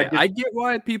 I get it. I get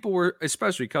why people were,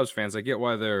 especially Cubs fans, I get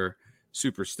why they're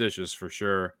superstitious for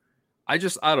sure. I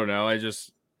don't know.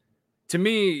 To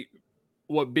me,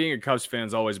 what being a Cubs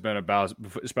fan's always been about,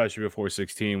 especially before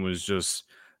 16, was just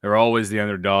they're always the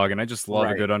underdog, and I just love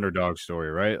a good underdog story,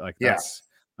 right? Like that's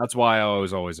why I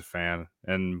was always a fan.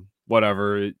 And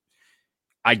whatever,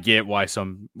 I get why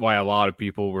a lot of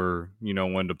people were,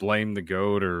 wanting to blame the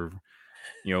GOAT or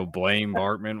blame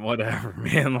Bartman, whatever,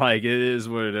 man. Like, it is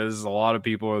what it is. A lot of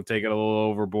people will take it a little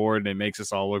overboard, and it makes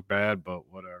us all look bad,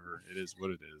 but whatever. It is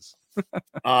what it is.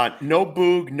 No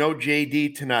Boog, no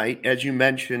JD tonight. As you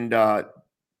mentioned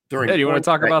during do you want to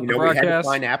talk about the broadcast? We had to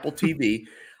find Apple TV.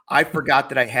 I forgot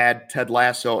that I had Ted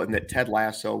Lasso and that Ted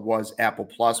Lasso was Apple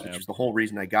Plus, which is the whole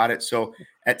reason I got it. So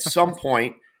at some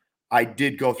point, I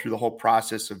did go through the whole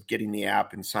process of getting the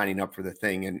app and signing up for the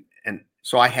thing, and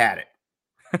so I had it.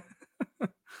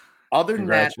 Other than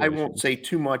that, I won't say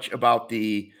too much about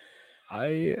the.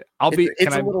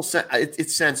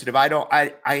 It's sensitive.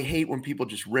 I hate when people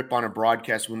just rip on a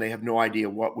broadcast when they have no idea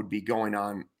what would be going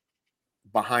on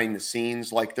behind the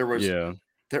scenes. Like there was,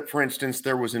 for instance,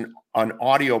 there was an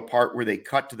audio part where they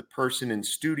cut to the person in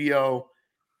studio,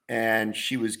 and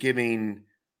she was giving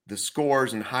the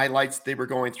scores and highlights they were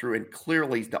going through, and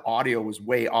clearly the audio was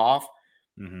way off,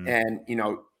 and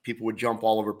people would jump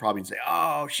all over probably and say,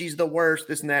 oh, she's the worst,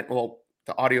 this and that. Well,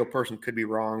 the audio person could be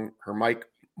wrong. Her mic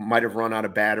might have run out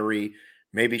of battery.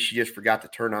 Maybe she just forgot to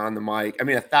turn on the mic. I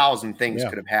mean, 1,000 things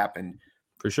could have happened.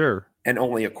 For sure. And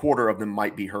only a quarter of them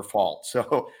might be her fault.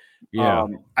 So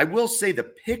I will say the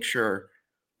picture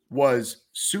was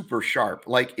super sharp.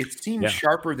 Like it seemed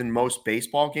sharper than most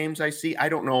baseball games I see. I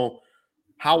don't know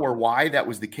how or why that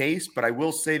was the case, but I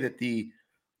will say that the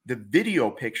video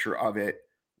picture of it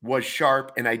was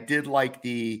sharp, and I did like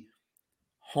the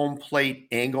home plate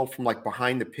angle from like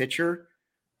behind the pitcher.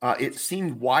 It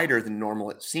seemed wider than normal.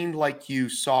 It seemed like you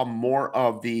saw more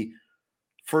of the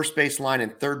first base line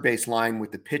and third base line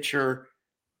with the pitcher,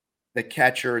 the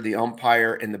catcher, the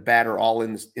umpire, and the batter all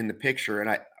in the picture.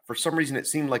 And for some reason, it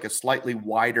seemed like a slightly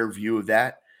wider view of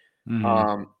that.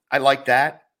 I like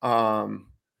that. Other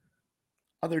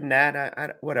than that,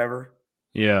 I whatever.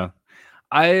 Yeah.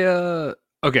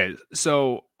 Okay,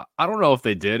 so I don't know if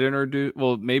they did introduce.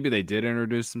 Well, maybe they did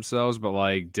introduce themselves, but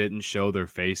like didn't show their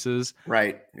faces.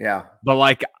 Right. Yeah. But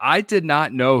like I did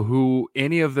not know who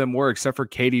any of them were except for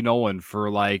Katie Nolan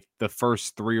for like the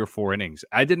first 3 or 4 innings.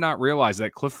 I did not realize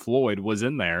that Cliff Floyd was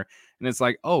in there, and it's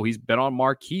like, oh, he's been on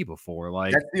Marquee before.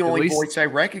 Like that's the only voice I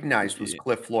recognized was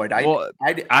Cliff Floyd. I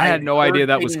had no idea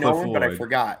that was Cliff Floyd, but I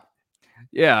forgot.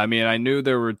 Yeah, I mean, I knew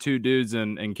there were 2 dudes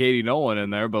and Katie Nolan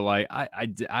in there, but like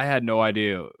I had no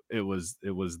idea it was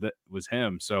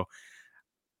him. So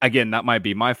again, that might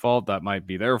be my fault. That might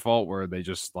be their fault where they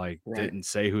just didn't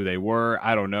say who they were.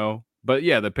 I don't know. But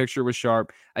yeah, the picture was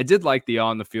sharp. I did like the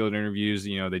on the field interviews.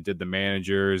 They did the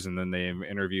managers and then they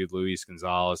interviewed Luis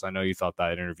Gonzalez. I know you thought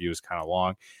that interview was kind of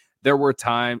long. There were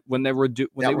times when they would do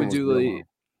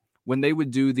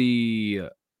the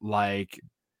like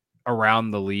around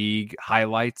the league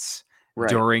highlights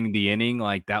during the inning,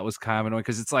 like that was kind of annoying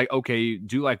because it's like, okay,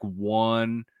 do like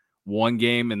one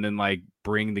game and then like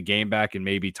bring the game back and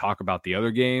maybe talk about the other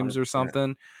games or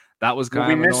something. That was Well,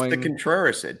 kind we of missed the annoying.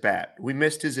 Contreras at bat. We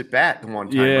missed his at bat the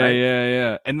one time, Yeah, right?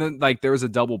 yeah. And then like there was a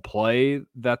double play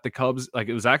that the Cubs, like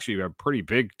it was actually a pretty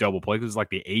big double play. It was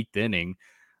like the 8th inning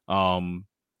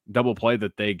double play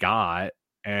that they got,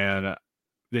 and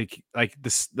they like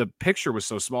this the picture was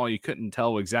so small you couldn't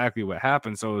tell exactly what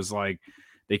happened. So it was like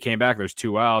they came back, there's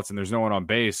 2 outs and there's no one on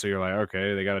base. So you're like,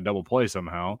 okay, they got a double play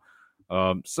somehow.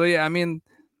 So yeah, I mean,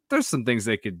 there's some things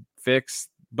they could fix,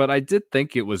 but I did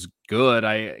think it was good.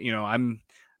 I'm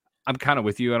kind of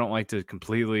with you. I don't like to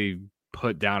completely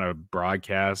put down a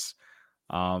broadcast,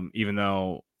 even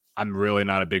though I'm really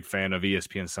not a big fan of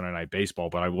ESPN Sunday Night Baseball.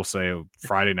 But I will say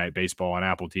Friday Night Baseball on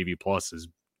Apple TV Plus is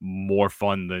more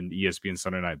fun than ESPN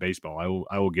Sunday Night Baseball.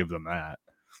 I will give them that.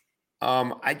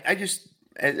 I just,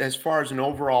 as far as an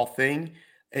overall thing,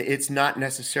 it's not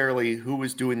necessarily who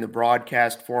was doing the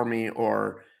broadcast for me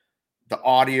or the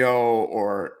audio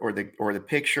or the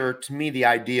picture. To me, the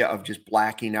idea of just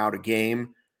blacking out a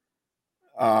game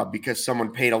because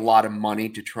someone paid a lot of money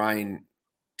to try and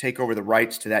take over the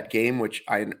rights to that game, which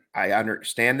I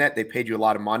understand that they paid you a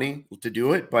lot of money to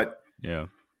do it, but Yeah.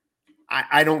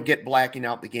 I don't get blacking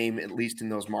out the game, at least in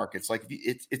those markets. Like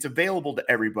it's available to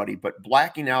everybody, but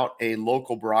blacking out a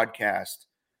local broadcast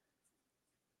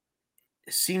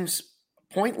seems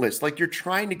pointless. Like you're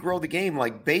trying to grow the game.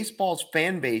 Like baseball's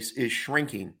fan base is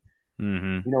shrinking.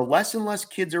 Mm-hmm. Less and less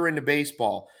kids are into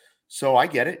baseball. So I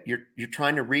get it. You're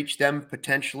trying to reach them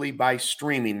potentially by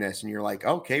streaming this, and you're like,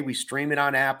 okay, we stream it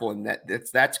on Apple, and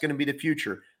that's going to be the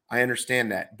future. I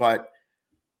understand that, but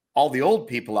all the old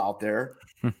people out there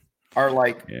are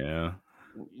like, Yeah.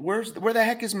 where the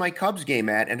heck is my Cubs game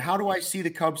at, and how do I see the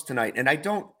Cubs tonight? And I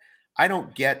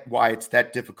don't get why it's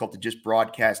that difficult to just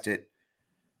broadcast it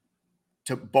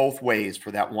to both ways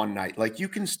for that one night. Like you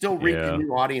can still reach a Yeah.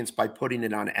 new audience by putting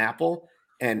it on Apple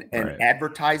and Right.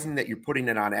 advertising that you're putting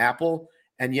it on Apple,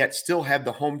 and yet still have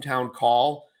the hometown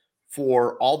call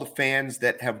for all the fans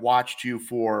that have watched you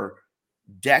for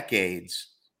decades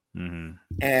Mm-hmm.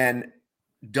 and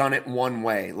done it one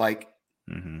way. Like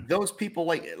Mm-hmm. those people,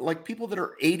 like people that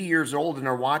are 80 years old and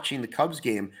are watching the Cubs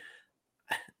game,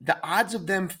 the odds of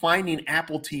them finding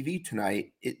Apple TV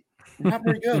tonight, not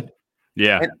very good.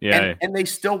 Yeah. And, Yeah. and they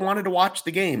still wanted to watch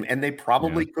the game, and they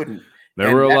probably couldn't. There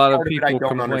And were a that lot of part of it I people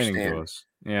don't complaining to understand. us.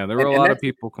 Yeah, there were a And lot of that's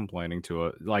people complaining to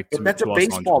it, like but that's a to us on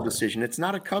baseball Twitter. decision. It's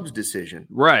not a Cubs decision.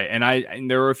 Right.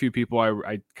 And there were a few people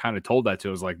I kind of told that to.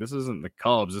 I was like, this isn't the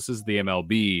Cubs, this is the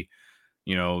MLB.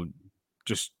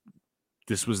 Just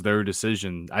this was their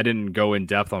decision. I didn't go in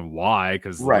depth on why,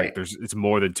 because Right. like it's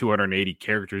more than 280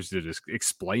 characters to just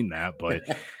explain that. But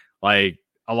like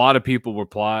a lot of people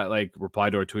replied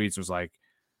to our tweets and was like,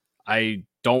 I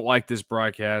don't like this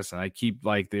broadcast, and I keep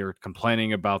like they're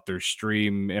complaining about their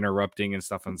stream interrupting and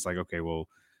stuff. And it's like, okay, well,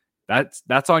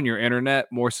 that's on your internet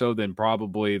more so than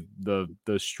probably the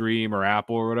stream or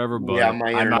Apple or whatever. But Yeah,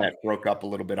 my I'm not. internet broke up a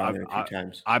little bit on there a few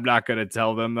times. I'm not going to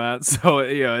tell them that. So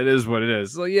it is what it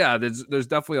is. So yeah, there's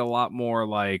definitely a lot more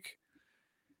like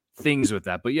things with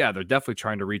that. But yeah, they're definitely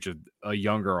trying to reach a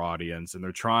younger audience, and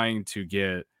they're trying to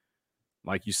get,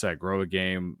 like you said, grow a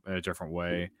game in a different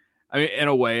way. I mean, in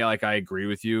a way, like I agree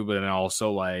with you, but then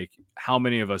also like how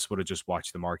many of us would have just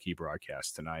watched the marquee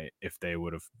broadcast tonight if they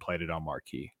would have played it on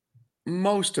marquee?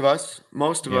 Most of us.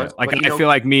 Like But, I feel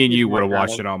like me and kids you would might have not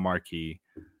watched have. it on marquee.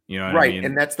 You know what Right. I mean?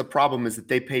 And that's the problem, is that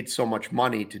they paid so much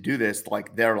money to do this.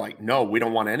 Like they're like, no, we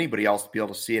don't want anybody else to be able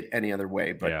to see it any other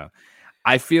way. But yeah,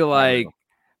 I feel I don't like know.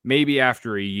 maybe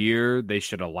after a year they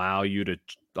should allow you to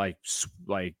like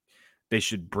they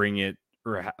should bring it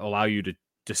or allow you to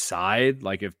decide,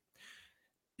 like, if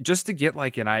just to get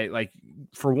like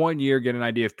for 1 year get an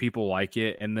idea if people like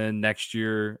it, and then next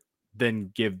year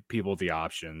then give people the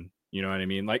option. You know what I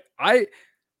mean? Like I'm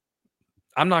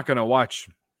not gonna watch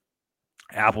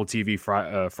Apple TV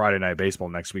Friday Night Baseball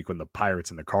next week when the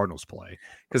Pirates and the Cardinals play,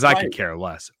 because I could Right. care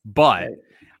less. But Right.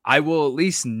 I will at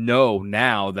least know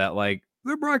now that like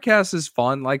their broadcast is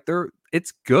fun. Like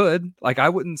it's good. Like I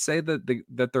wouldn't say that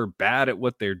they're bad at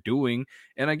what they're doing.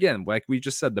 And again, like we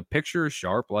just said, the picture is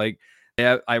sharp. Like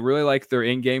yeah, I really like their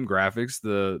in-game graphics,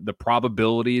 the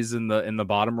probabilities in the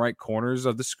bottom right corners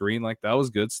of the screen. Like that was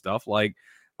good stuff. Like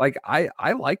I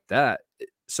like that.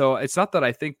 So it's not that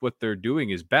I think what they're doing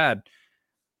is bad,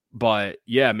 but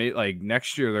yeah, like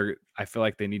next year I feel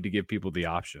like they need to give people the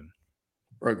option.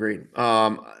 Agreed.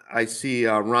 I see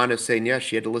Rhonda saying, yes,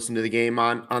 she had to listen to the game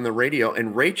on the radio.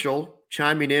 And Rachel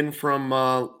chiming in from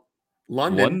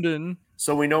London. London.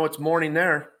 So we know it's morning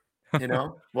there,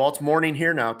 Well, it's morning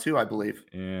here now too, I believe.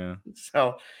 Yeah.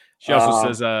 So She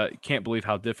also says, can't believe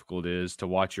how difficult it is to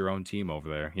watch your own team over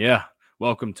there. Yeah.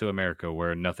 welcome to America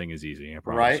where nothing is easy. I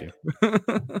promise Right.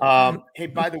 you. Hey,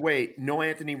 by the way, no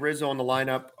Anthony Rizzo in the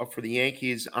lineup for the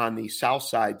Yankees on the South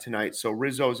Side tonight. So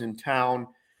Rizzo's in town,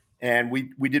 and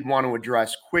we did want to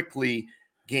address quickly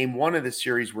game one of the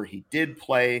series where he did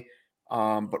play.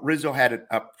 But Rizzo had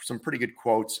some pretty good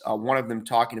quotes. One of them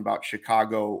talking about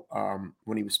Chicago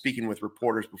when he was speaking with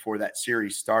reporters before that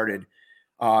series started.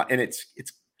 And it's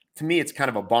to me, it's kind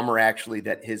of a bummer actually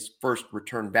that his first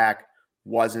return back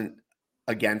wasn't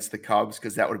against the Cubs,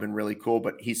 because that would have been really cool.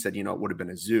 But he said, it would have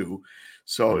been a zoo.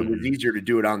 So it was easier to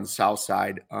do it on the South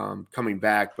Side coming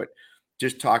back. But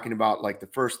just talking about like the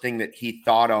first thing that he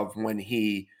thought of when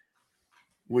he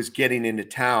was getting into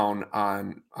town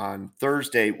on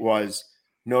Thursday was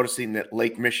noticing that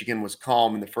Lake Michigan was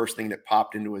calm. And the first thing that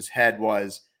popped into his head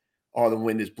was, oh, the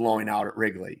wind is blowing out at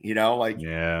Wrigley.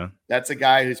 Yeah. That's a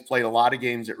guy who's played a lot of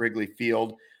games at Wrigley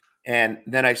Field. And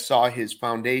then I saw his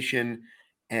foundation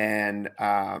and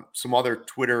some other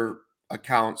Twitter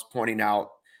accounts pointing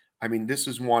out, I mean, this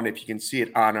is one, if you can see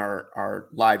it on our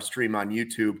live stream on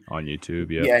YouTube. On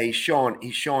YouTube, yeah. Yeah, he's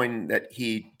showing that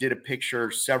he did a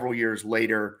picture several years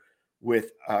later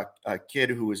with a kid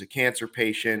who was a cancer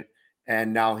patient,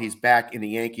 and now he's back in the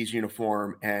Yankees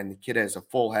uniform, and the kid has a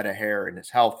full head of hair and is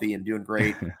healthy and doing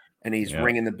great, and he's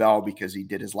ringing the bell because he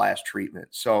did his last treatment.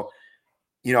 So,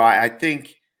 I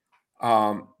think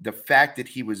the fact that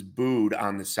he was booed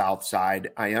on the South Side,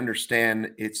 I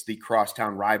understand it's the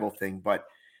crosstown rival thing, but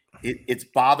it's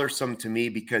bothersome to me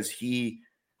because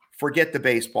forget the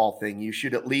baseball thing. You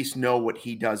should at least know what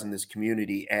he does in this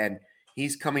community. And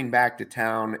he's coming back to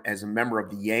town as a member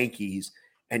of the Yankees,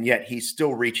 and yet he's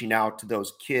still reaching out to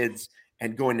those kids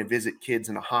and going to visit kids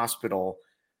in a hospital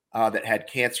that had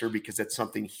cancer because that's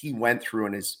something he went through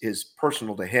and is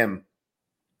personal to him.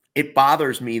 It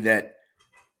bothers me that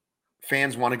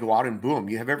fans want to go out and boo him.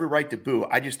 You have every right to boo.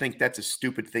 I just think that's a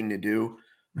stupid thing to do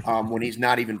when he's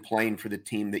not even playing for the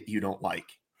team that you don't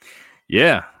like.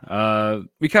 Yeah.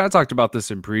 We kind of talked about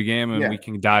this in pregame, and we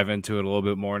can dive into it a little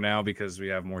bit more now because we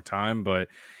have more time. But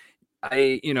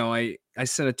I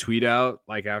sent a tweet out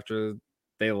like after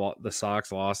the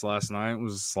Sox lost last night. It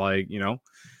was like,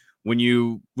 when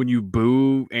you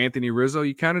boo Anthony Rizzo,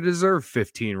 you kind of deserve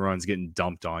 15 runs getting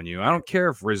dumped on you. I don't care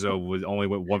if Rizzo only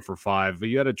went 1 for 5, but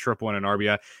you had a triple and an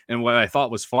RBI. And what I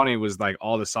thought was funny was like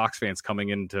all the Sox fans coming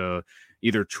in to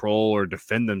either troll or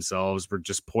defend themselves were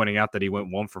just pointing out that he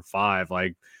went 1 for 5,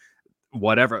 like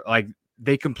whatever. Like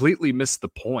they completely missed the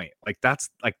point. Like that's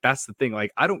the thing.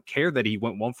 Like I don't care that he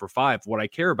went 1 for 5. What I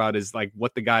care about is like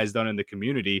what the guy's done in the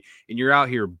community, and you're out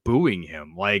here booing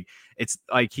him. Like it's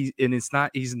like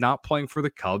he's not playing for the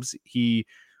Cubs. He,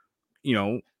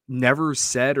 never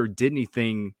said or did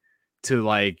anything to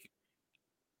like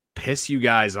piss you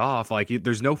guys off. Like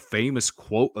there's no famous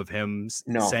quote of him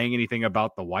saying anything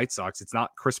about the White Sox. It's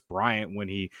not Chris Bryant when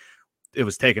it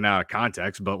was taken out of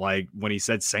context, but like when he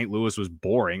said St. Louis was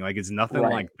boring, like it's nothing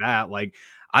like that. Like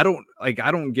I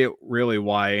don't get really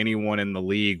why anyone in the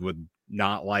league would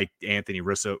not like Anthony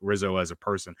Rizzo as a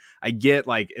person. I get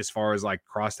like as far as like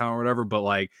crosstown or whatever, but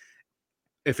like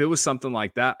if it was something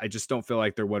like that, I just don't feel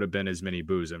like there would have been as many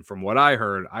boos. And from what I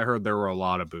heard there were a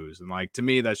lot of boos. And like to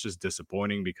me, that's just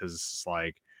disappointing because it's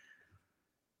like,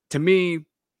 to me,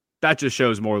 that just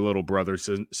shows more little brother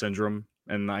syndrome.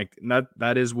 And like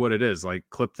that is what it is. Like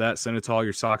clip that, send it to all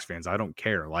your Sox fans. I don't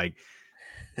care. Like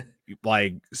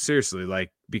seriously,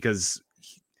 like because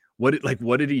what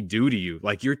did he do to you?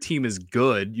 Like your team is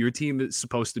good. Your team is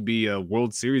supposed to be a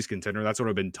World Series contender. That's what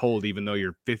I've been told. Even though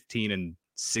you're 15-16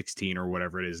 or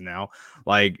whatever it is now,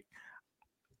 like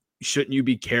shouldn't you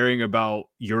be caring about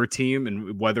your team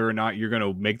and whether or not you're going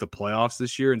to make the playoffs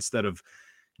this year instead of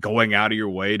going out of your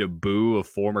way to boo a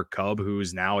former Cub who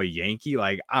is now a Yankee?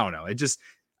 Like, I don't know. It just,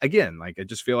 again, like, I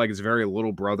just feel like it's very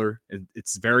little brother.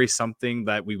 It's very something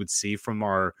that we would see from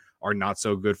our not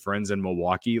so good friends in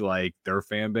Milwaukee, like their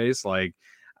fan base. Like,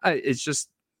 it's just.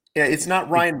 Yeah, it's not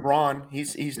Ryan Braun.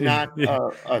 He's not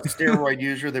a steroid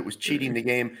user that was cheating the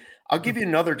game. I'll give you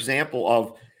another example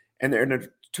of, and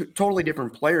they're totally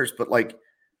different players, but like,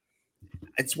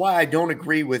 it's why I don't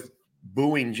agree with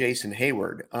booing Jason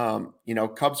Hayward.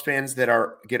 Cubs fans that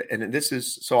and this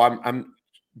is, so I'm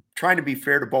trying to be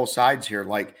fair to both sides here.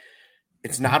 Like,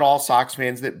 it's not all Sox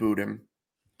fans that booed him.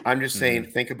 I'm just saying,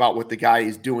 think about what the guy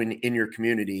is doing in your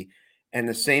community. And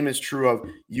the same is true of,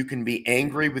 you can be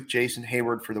angry with Jason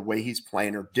Hayward for the way he's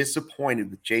playing or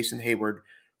disappointed with Jason Hayward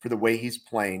for the way he's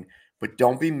playing, but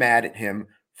don't be mad at him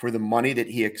for the money that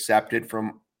he accepted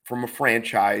from a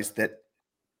franchise that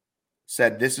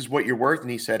said, this is what you're worth.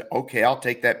 And he said, okay, I'll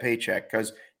take that paycheck,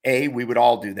 because A, we would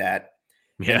all do that.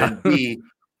 Yeah.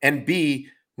 And B,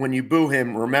 when you boo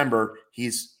him, remember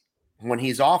when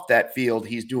he's off that field,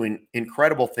 he's doing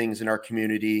incredible things in our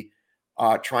community,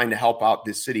 trying to help out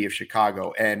this city of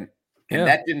Chicago. And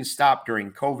that didn't stop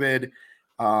during COVID.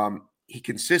 He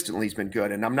consistently has been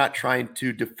good. And I'm not trying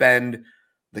to defend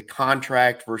the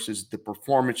contract versus the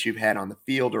performance you've had on the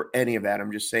field or any of that.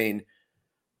 I'm just saying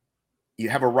you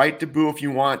have a right to boo if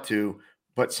you want to,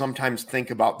 but sometimes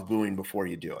think about the booing before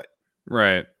you do it.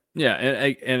 Right. Yeah.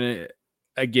 And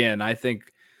again, I think,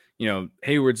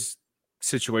 Hayward's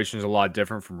situation is a lot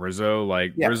different from Rizzo.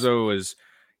 Like Rizzo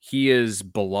he is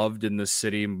beloved in this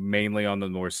city, mainly on the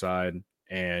north side,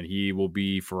 and he will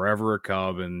be forever a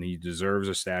Cub, and he deserves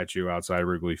a statue outside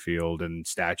Wrigley Field and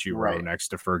statue row next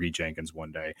to Fergie Jenkins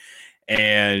one day.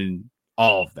 And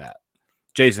all of that.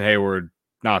 Jason Hayward,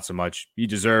 not so much. He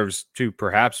deserves to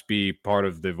perhaps be part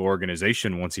of the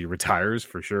organization once he retires,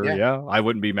 for sure. Yeah, I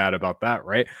wouldn't be mad about that,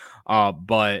 right?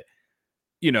 But,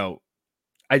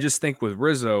 I just think with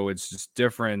Rizzo, it's just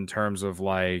different in terms of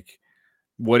like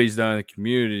what he's done in the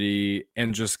community,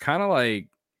 and just kind of like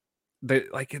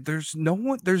there's no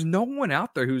one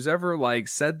out there who's ever like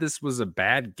said this was a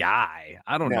bad guy.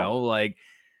 I don't know. Like,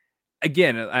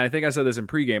 again, I think I said this in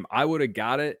pregame. I would have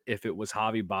got it if it was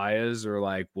Javi Baez or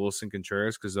like Wilson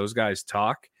Contreras, because those guys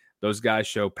talk. Those guys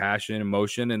show passion,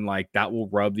 emotion, and like that will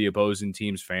rub the opposing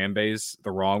team's fan base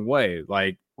the wrong way.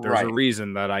 Like, there's a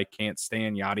reason that I can't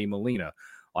stand Yadi Molina.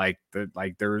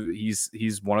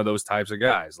 He's one of those types of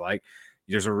guys. Like,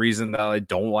 there's a reason that I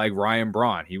don't like Ryan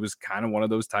Braun. He was kind of one of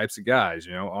those types of guys,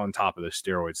 on top of the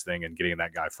steroids thing and getting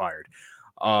that guy fired.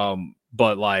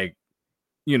 But like,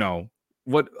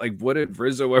 what did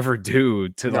Rizzo ever do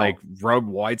to like rub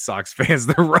White Sox fans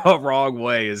the wrong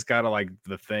way is kind of like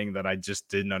the thing that I just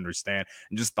didn't understand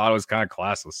and just thought it was kind of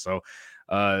classless. So,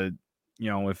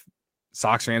 if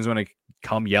Sox fans want to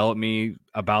come yell at me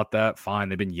about that, fine.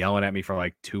 They've been yelling at me for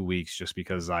like 2 weeks just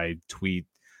because I tweet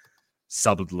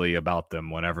subtly about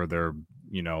them whenever they're,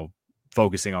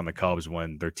 focusing on the Cubs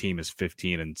when their team is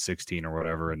 15-16 or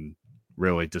whatever, and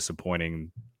really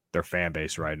disappointing their fan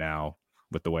base right now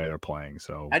with the way they're playing.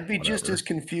 So I'd be just as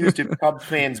confused if Cubs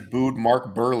fans booed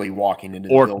Mark Burley walking into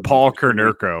the or building. Paul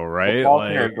Konerko, right? Paul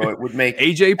Konerko, it would make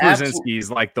AJ Pierzynski is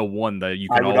like the one that you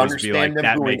can always be like,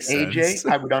 that makes sense.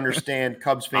 I would understand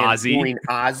Cubs fans booing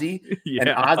Ozzy, Yeah. and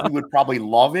Ozzy would probably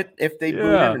love it if they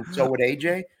booed him, and so would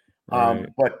AJ.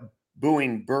 But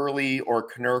booing Burley or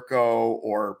Konerko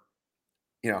or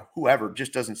whoever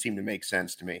just doesn't seem to make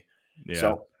sense to me. Yeah.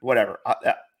 So whatever.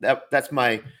 That's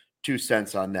my 2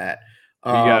 cents on that.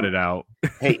 You got it out.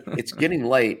 Hey, it's getting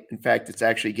late. In fact, it's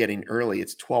actually getting early.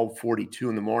 It's 12:42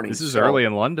 in the morning. This is early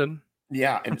in London.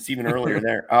 Yeah, and it's even earlier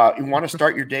there. You want to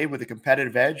start your day with a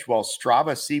competitive edge? Well,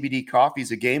 Strava CBD coffee is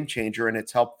a game changer, and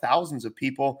it's helped thousands of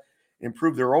people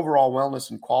improve their overall wellness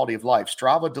and quality of life.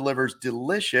 Strava delivers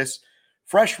delicious,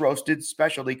 fresh roasted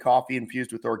specialty coffee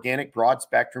infused with organic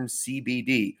broad-spectrum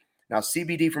CBD. Now,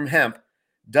 CBD from hemp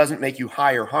doesn't make you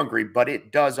high or hungry, but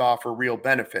it does offer real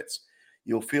benefits.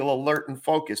 You'll feel alert and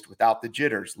focused without the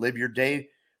jitters. Live your day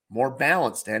more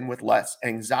balanced and with less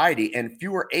anxiety and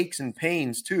fewer aches and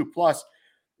pains too. Plus,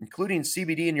 including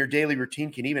CBD in your daily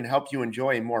routine can even help you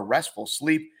enjoy a more restful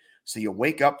sleep so you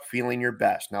wake up feeling your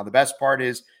best. Now, the best part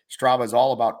is Strava is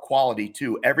all about quality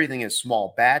too. Everything is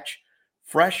small batch,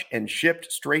 fresh, and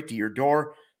shipped straight to your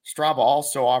door. Strava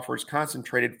also offers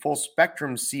concentrated full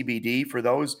spectrum CBD for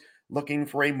those looking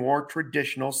for a more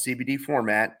traditional CBD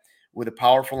format with a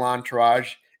powerful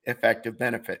entourage, effective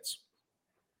benefits.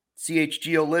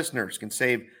 CHGO listeners can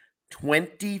save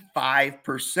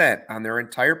 25% on their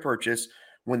entire purchase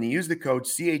when they use the code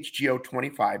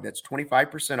CHGO25. That's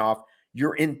 25% off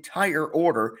your entire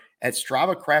order at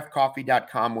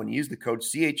StravaCraftCoffee.com when you use the code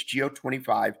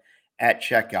CHGO25 at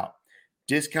checkout.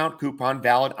 Discount coupon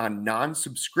valid on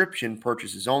non-subscription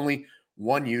purchases only.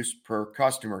 One use per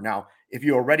customer. Now, if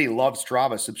you already love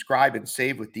Strava, subscribe and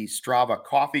save with the Strava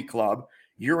Coffee Club.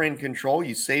 You're in control.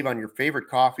 You save on your favorite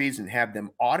coffees and have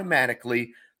them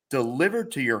automatically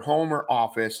delivered to your home or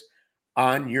office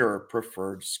on your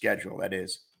preferred schedule. That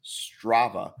is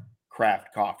Strava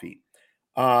Craft Coffee.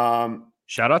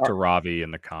 Shout out to Ravi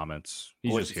in the comments.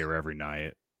 He's just here every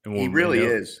night. And he really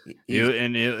is.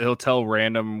 He'll tell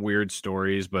random weird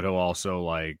stories, but he'll also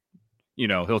like,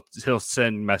 he'll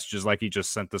send messages like he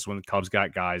just sent this when the Cubs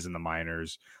got guys in the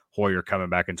minors. Hoyer coming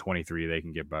back in 23, they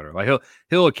can get better. Like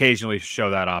he'll occasionally show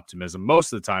that optimism.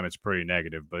 Most of the time it's pretty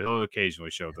negative, but he'll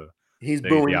occasionally show he's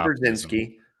booing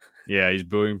Brzezinski. Yeah, he's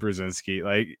booing Brzezinski.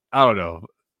 Like, I don't know.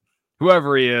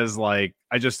 whoever he is, like,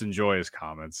 I just enjoy his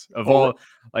comments.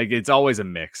 It's always a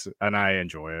mix, and I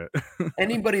enjoy it.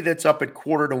 Anybody that's up at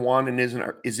 1:45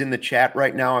 and is in the chat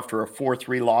right now after a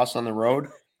 4-3 loss on the road,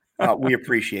 we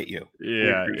appreciate you. We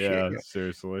appreciate you.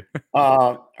 Seriously.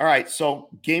 All right, so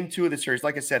game 2 of the series,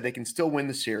 like I said, they can still win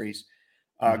the series.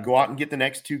 Go out and get the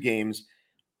next 2 games,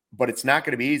 but it's not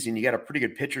going to be easy, and you got a pretty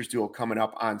good pitchers duel coming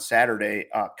up on Saturday.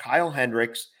 Kyle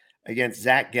Hendricks against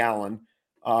Zach Gallen.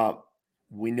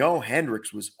 We know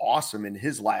Hendricks was awesome in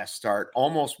his last start,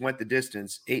 almost went the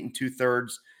distance, 8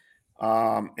 2/3,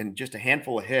 and just a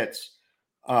handful of hits.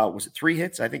 Was it 3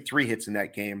 hits? I think 3 hits in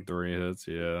that game. 3 hits,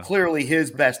 yeah. Clearly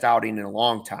his best outing in a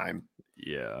long time.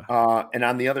 Yeah. And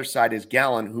on the other side is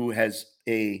Gallen, who has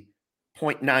a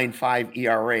 .95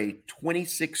 ERA,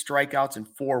 26 strikeouts and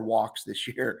 4 walks this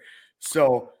year.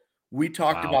 So we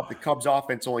talked about the Cubs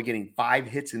offense only getting 5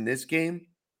 hits in this game.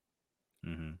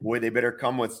 Boy, they better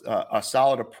come with a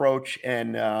solid approach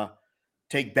and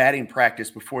take batting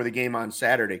practice before the game on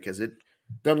Saturday, because it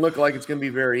doesn't look like it's going to be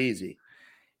very easy.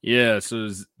 Yeah, so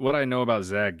what I know about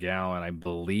Zach Gallen, I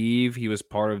believe he was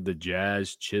part of the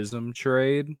Jazz Chisholm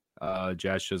trade.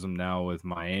 Jazz Chisholm now with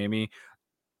Miami.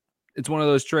 It's one of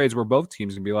those trades where both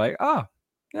teams can be like,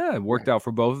 it worked out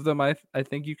for both of them, I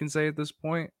think you can say at this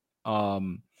point. But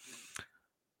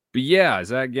yeah,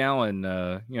 Zach Gallen,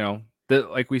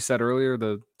 like we said earlier,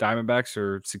 the Diamondbacks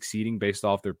are succeeding based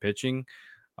off their pitching.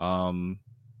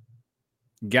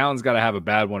 Gallen's got to have a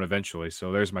bad one eventually.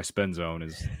 So there's my spin zone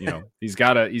is, it's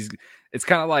kind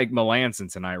of like Melanson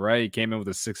tonight, right? He came in with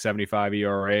a 6.75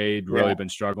 ERA, really been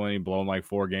struggling, blowing like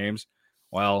 4 games.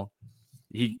 Well,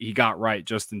 he got right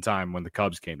just in time when the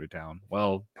Cubs came to town.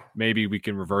 Well, maybe we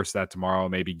can reverse that tomorrow.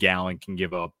 Maybe Gallen can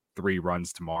give up 3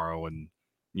 runs tomorrow, and,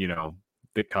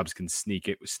 the Cubs can sneak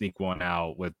one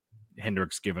out with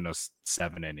Hendricks giving us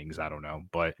 7 innings. I don't know,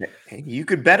 but you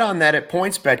could bet on that at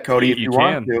PointsBet, Cody, if you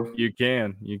want to. You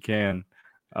can.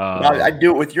 I'd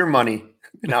do it with your money,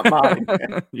 not mine.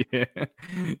 Yeah.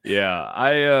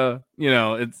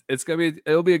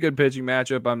 It'll be a good pitching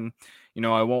matchup.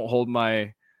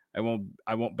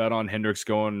 I won't bet on Hendricks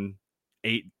going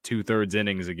 8 2/3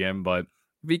 innings again, but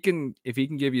if he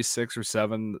can give you 6 or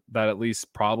 7, that at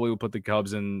least probably will put the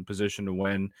Cubs in position to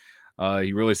win.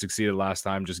 He really succeeded last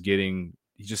time.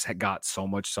 He just got so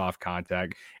much soft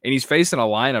contact, and he's facing a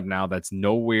lineup now that's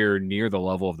nowhere near the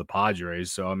level of the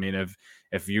Padres. So, I mean,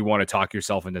 if you want to talk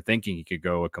yourself into thinking he could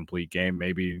go a complete game,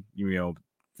 maybe,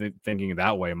 thinking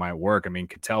that way might work. I mean,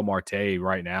 Ketel Marte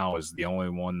right now is the only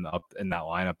one up in that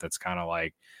lineup that's kind of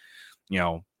like,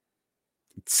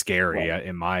 scary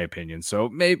in my opinion. So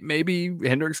maybe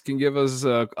Hendricks can give us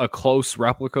a close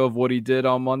replica of what he did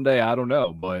on Monday. I don't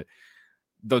know, but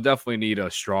they'll definitely need a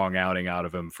strong outing out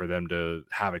of him for them to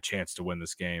have a chance to win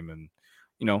this game. And,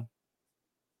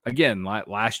 again,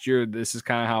 last year, this is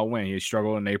kind of how it went. He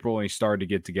struggled in April and he started to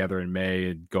get together in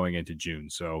May and going into June.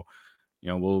 So,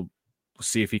 we'll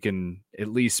see if he can at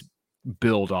least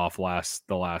build off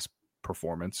the last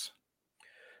performance.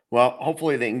 Well,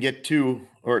 hopefully they can get 2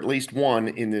 or at least 1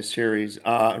 in this series.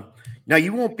 Now,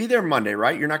 you won't be there Monday,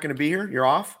 right? You're not going to be here? You're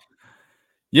off?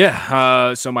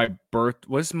 Yeah. So my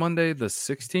was Monday the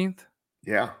 16th?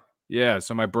 Yeah. Yeah.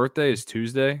 So my birthday is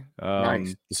Tuesday,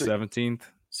 nice. The 17th.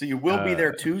 So you will be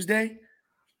there Tuesday?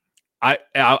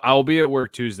 I'll be at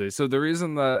work Tuesday. So the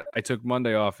reason that I took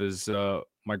Monday off is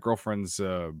my girlfriend's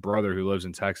brother who lives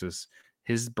in Texas.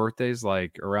 His birthday's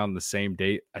like around the same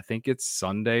date. I think it's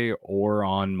Sunday or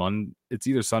on Monday. It's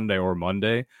either Sunday or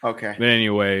Monday. Okay. But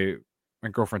anyway, my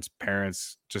girlfriend's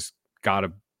parents just got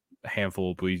a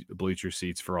handful of bleacher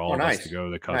seats for all of us to go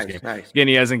to the Cubs game. Nice. Again,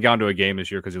 he hasn't gone to a game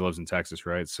this year because he lives in Texas,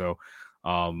 right? So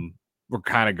we're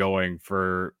kind of going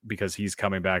because he's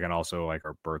coming back, and also like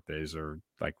our birthdays are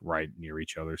like right near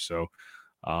each other. So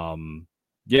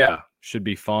should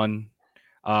be fun.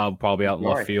 Probably out in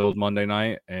left field Monday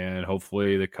night, and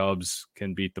hopefully the Cubs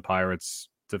can beat the Pirates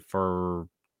for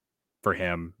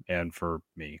him and for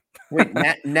me. Wait,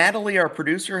 Natalie, our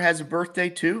producer, has a birthday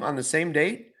too on the same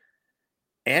date,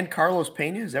 and Carlos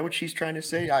Pena. Is that what she's trying to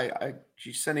say?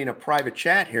 She's sending a private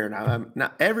chat here now.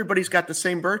 Not everybody's got the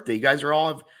same birthday. You guys are all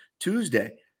of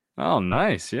Tuesday. Oh,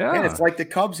 nice. Yeah. And it's like the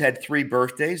Cubs had 3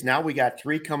 birthdays. Now we got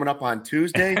 3 coming up on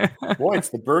Tuesday. Boy, it's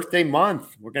the birthday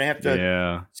month. We're going to have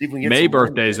to see if we can get May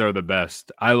birthdays are the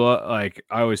best. I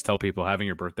always tell people having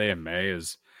your birthday in May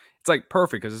it's like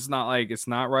perfect because it's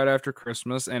not right after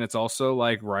Christmas, and it's also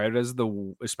like right as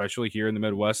especially here in the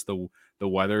Midwest, the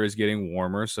weather is getting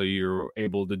warmer, so you're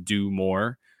able to do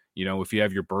more. If you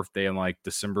have your birthday in like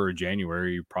December or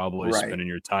January, you're probably spending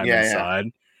your time inside.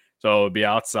 So it'll be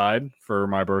outside for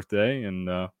my birthday, and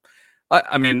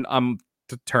I'm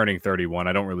turning 31.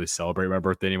 I don't really celebrate my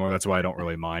birthday anymore. That's why I don't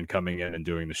really mind coming in and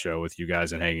doing the show with you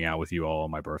guys and hanging out with you all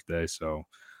on my birthday. So,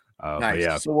 Nice. But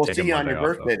yeah, So we'll taking see you on Monday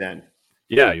your off, birthday though. then.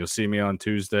 Yeah, you'll see me on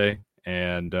Tuesday.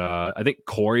 And I think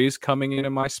Corey's coming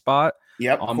in my spot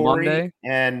on Corey, Monday.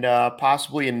 and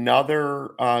possibly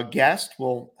another guest.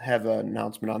 We'll have an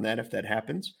announcement on that if that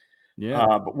happens. Yeah.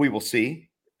 But we will see.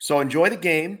 So enjoy the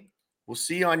game. We'll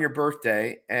see you on your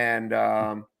birthday. And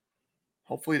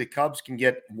hopefully the Cubs can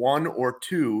get 1 or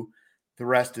 2 the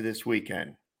rest of this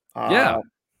weekend. Yeah.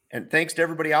 And thanks to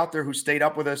everybody out there who stayed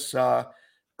up with us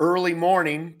early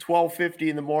morning, 12:50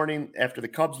 in the morning, after the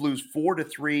Cubs lose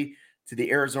 4-3 to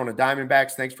the Arizona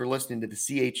Diamondbacks. Thanks for listening to the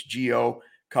CHGO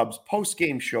Cubs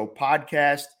post-game show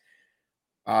podcast.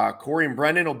 Corey and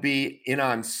Brendan will be in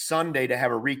on Sunday to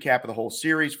have a recap of the whole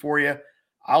series for you.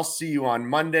 I'll see you on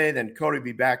Monday. Then Cody will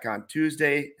be back on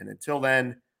Tuesday. And until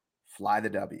then, fly the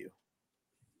W.